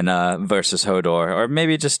and versus Hodor, or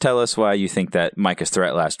maybe just tell us why you think that Micah's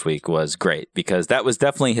threat last week was great, because that was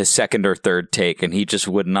definitely his second or third take, and he just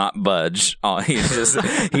would not budge.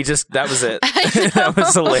 That was it. That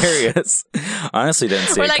was hilarious. Honestly, didn't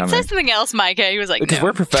see We're it like, coming. say something else, Micah. He was like, Because no.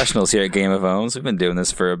 we're professionals here at Game of Owns. We've been doing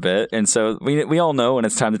this for a bit. And so we all know when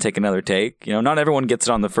it's time to take another take. You know, not everyone gets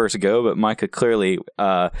it on the first go, but Micah clearly,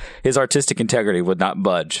 his artistic integrity would not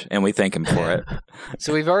budge. And we thank him for it.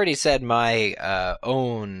 So we've already said my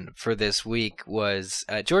own for this week was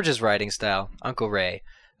George's writing style, Uncle Ray.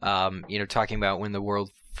 Talking about when the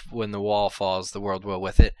wall falls, the world will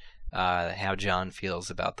with it. How John feels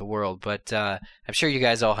about the world. But I'm sure you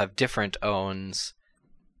guys all have different owns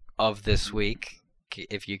of this week.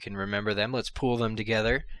 If you can remember them, let's pool them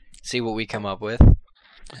together, see what we come up with.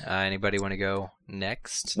 Anybody want to go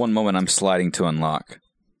next? One moment, I'm sliding to unlock.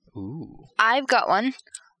 Ooh. I've got one.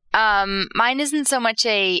 Mine isn't so much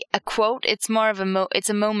a quote. It's more of it's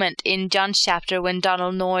a moment in John's chapter when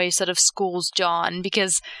Donald Noy sort of schools John,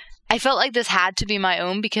 because I felt like this had to be my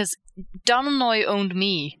own because Donald Noy owned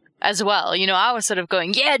me as well. You know, I was sort of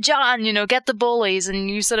going, yeah, John, get the bullies. And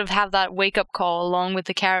you sort of have that wake up call along with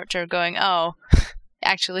the character going, oh,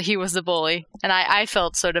 actually he was the bully. And I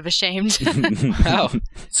felt sort of ashamed. Oh,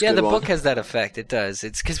 It's a yeah, good the one. book has that effect. It does.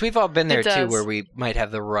 It's because we've all been there It too, does. where we might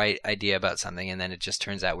have the right idea about something, and then it just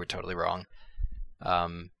turns out we're totally wrong,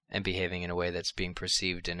 and behaving in a way that's being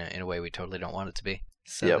perceived in a way we totally don't want it to be.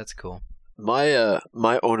 So Yep. that's cool. My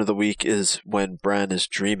own of the week is when Bran is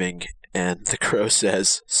dreaming and the crow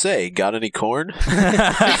says, "Say, got any corn?"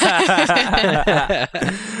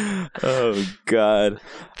 Oh, God.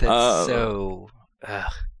 That's so.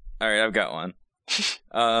 Ugh. All right, I've got one.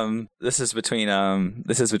 This is between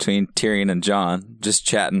Tyrion and Jon, just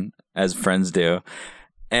chatting as friends do.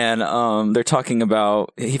 And they're talking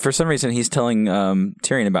about for some reason he's telling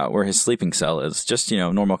Tyrion about where his sleeping cell is. Just,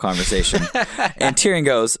 normal conversation. And Tyrion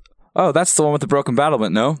goes, "Oh, that's the one with the broken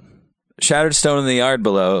battlement, no? Shattered stone in the yard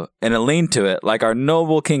below, and a lean to it, like our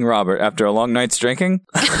noble King Robert after a long night's drinking.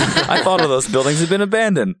 I thought all those buildings had been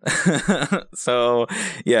abandoned." So,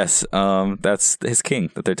 yes, that's his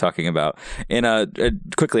king that they're talking about. And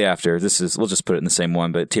quickly after, we'll just put it in the same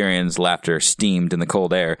one, but Tyrion's laughter steamed in the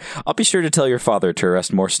cold air. "I'll be sure to tell your father to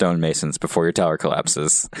arrest more stonemasons before your tower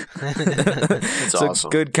collapses." It's So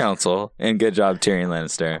awesome. good counsel, and good job, Tyrion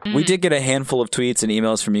Lannister. We did get a handful of tweets and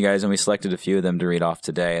emails from you guys, and we selected a few of them to read off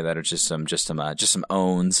today that are just some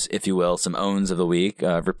owns, if you will, some owns of the week.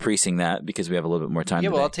 Reprising that because we have a little bit more time. Yeah,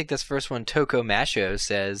 well, today. I'll take this first one. Toko Masho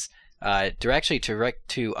says, direct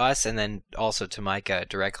to us and then also to Micah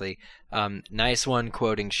directly. Nice one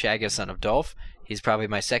quoting Shagga, son of Dolph. He's probably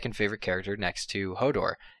my second favorite character next to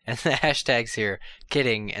Hodor. And the hashtags here,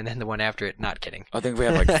 kidding, and then the one after it, not kidding. I think we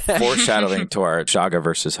have like foreshadowing to our Shagga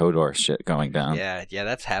versus Hodor shit going down. Yeah,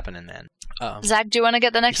 that's happening, man. Zach, do you want to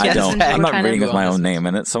get the next I one? don't. Since I'm we're not trying to- reading with my well, own name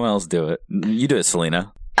in it. Someone else do it. You do it,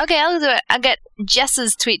 Selena. Okay, I'll do it. I'll get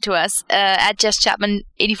Jess's tweet to us. At Jess Chapman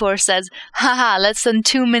 84 says, "Haha, less than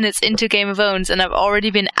 2 minutes into Game of Owns, and I've already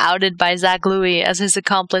been outed by Zach Louie as his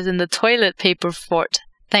accomplice in the toilet paper fort.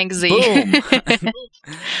 Thanks, Z." Boom.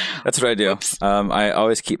 That's what I do. I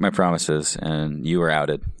always keep my promises, and you were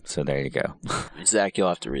outed. So there you go. Zach, you'll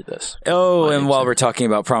have to read this. Oh, My and name's while Zach. we're talking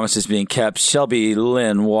about promises being kept, Shelby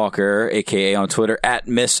Lynn Walker, a.k.a. on Twitter, at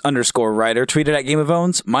Miss_writer, tweeted at Game of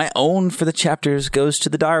Owns, "My own for the chapters goes to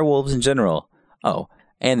the direwolves in general. Oh,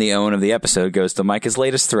 and the own of the episode goes to Micah's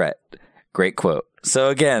latest threat." Great quote. So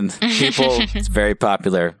again, people, it's very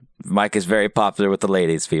popular. Mike is very popular with the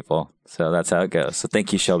ladies, people. So that's how it goes. So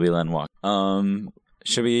thank you, Shelby Lynn Walker.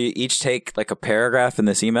 Should we each take like a paragraph in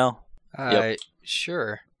this email? Yep.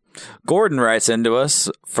 Sure. Gordon writes into us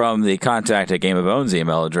from the contact@gameofowns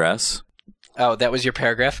email address. Oh, that was your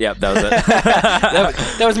paragraph? Yep, that was it.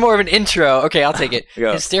 that was more of an intro. Okay, I'll take it.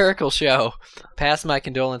 Go. Hysterical show. Pass my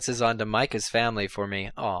condolences on to Micah's family for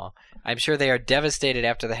me. Aw. I'm sure they are devastated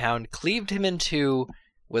after the hound cleaved him in two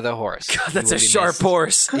with a horse. God, that's a sharp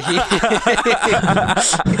horse.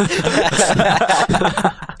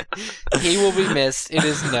 He will be missed. It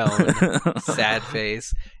is known. Sad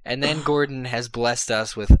face. And then Gordon has blessed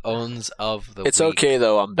us with owns of the week. It's okay,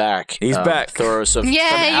 though. I'm back. He's back. Thoros of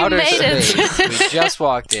Yeah, you outer made space. it. We just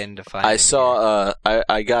walked in to find I him saw.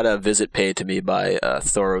 I got a visit paid to me by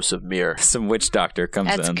Thoros of Mir. Some witch doctor comes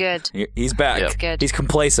That's in. good. He's back. That's good. He's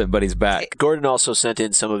complacent, but he's back. Gordon also sent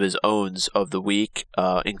in some of his owns of the week,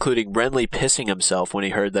 including Renly pissing himself when he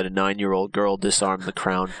heard that a 9-year-old girl disarmed the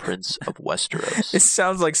Crown Prince of Westeros. It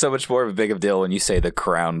sounds like so much more of a big of a deal when you say the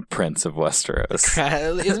Crown Prince of Westeros.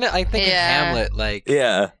 Isn't it? I think in Hamlet, like,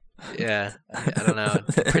 Yeah. I don't know,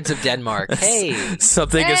 Prince of Denmark. Hey,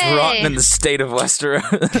 Something is rotten in the state of Westeros.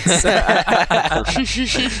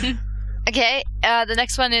 Okay, the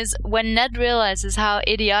next one is when Ned realizes how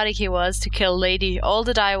idiotic he was to kill Lady. All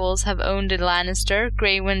the direwolves have owned a Lannister.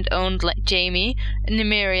 Grey Wind owned Jaime.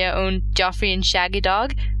 Nymeria owned Joffrey and Shaggy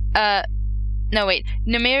Dog.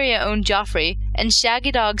 Nymeria owned Joffrey, and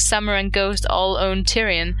Shaggy Dog, Summer, and Ghost all owned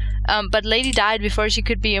Tyrion. But Lady died before she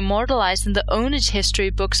could be immortalized in the ownage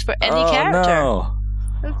history books for any character. No.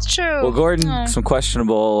 That's true. Well, Gordon, some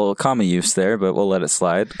questionable comma use there, but we'll let it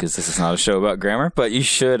slide because this is not a show about grammar. But you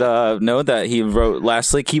should know that he wrote,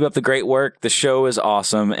 lastly, keep up the great work. The show is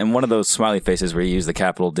awesome. And one of those smiley faces where you use the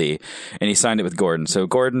capital D. And he signed it with Gordon. So,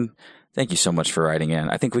 Gordon, thank you so much for writing in.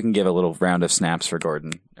 I think we can give a little round of snaps for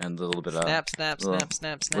Gordon and a little bit of snap. We're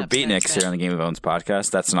beatniks here on the Game of Owns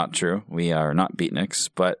podcast. That's not true. We are not beatniks.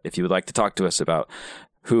 But if you would like to talk to us about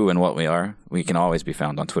who and what we are, we can always be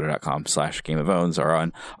found on twitter.com/gameofowns or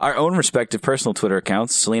on our own respective personal Twitter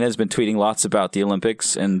accounts. Selena has been tweeting lots about the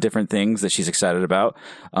Olympics and different things that she's excited about.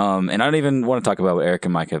 And I don't even want to talk about what Eric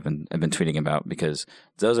and Mike have been tweeting about because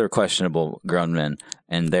those are questionable grown men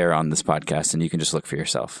and they're on this podcast and you can just look for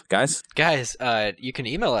yourself. Guys, you can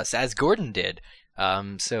email us as Gordon did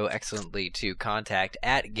so excellently to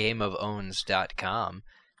contact@gameofowns.com.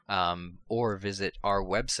 Or visit our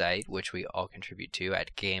website, which we all contribute to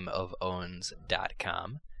at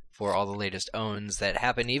gameofowns.com for all the latest owns that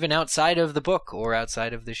happen even outside of the book or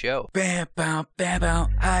outside of the show. Bam, bam, bam,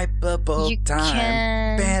 bam, hyperbole time.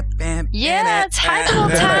 Can... Bam, bam, yeah, it's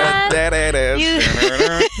hyperbole time.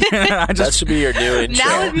 That should be your new intro.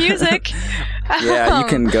 Now with music. Yeah, you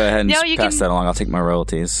can go ahead and pass that along. I'll take my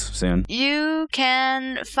royalties soon. You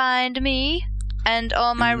can find me and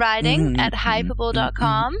all my writing at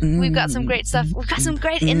hyperbole.com. We've got some great stuff. We've got some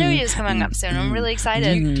great interviews coming up soon. I'm really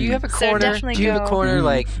excited. Do you have a corner? Do you have a corner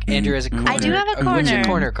like Andrew has a corner? I do have a corner. What's your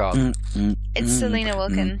corner called? It's Selena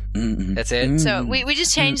Wilkin. That's it? So we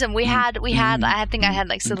just changed them. I think I had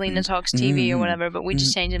like Selena Talks TV or whatever, but we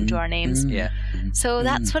just changed them to our names. Yeah. So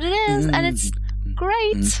that's what it is, and it's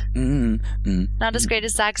great. Not as great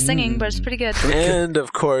as Zach's singing, but it's pretty good. And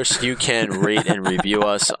of course, you can rate and review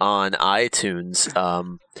us on iTunes.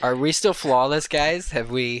 Are we still flawless, guys? Have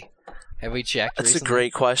we checked? That's recently? a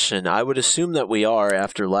great question. I would assume that we are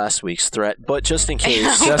after last week's threat, but just in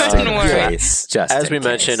case, as we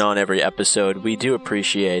mention on every episode, we do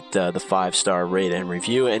appreciate the 5-star rate and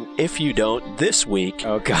review. And if you don't, this week,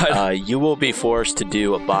 you will be forced to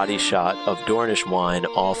do a body shot of Dornish wine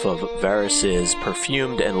off of Varys's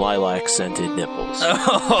perfumed and lilac-scented nipples.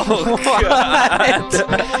 Oh,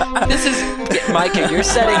 God. This is Micah. You're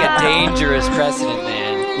setting a dangerous precedent,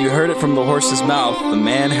 man. You heard it from the horse's mouth. The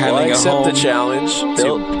man having a home the challenge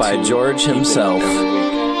built by George himself.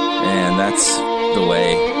 And that's the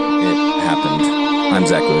way it happened. I'm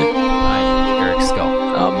Zach Louie. I'm Eric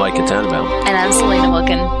Skull. I'm Micah Tannenbaum. And I'm Selena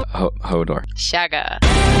Wilkin. Hodor. Shaga.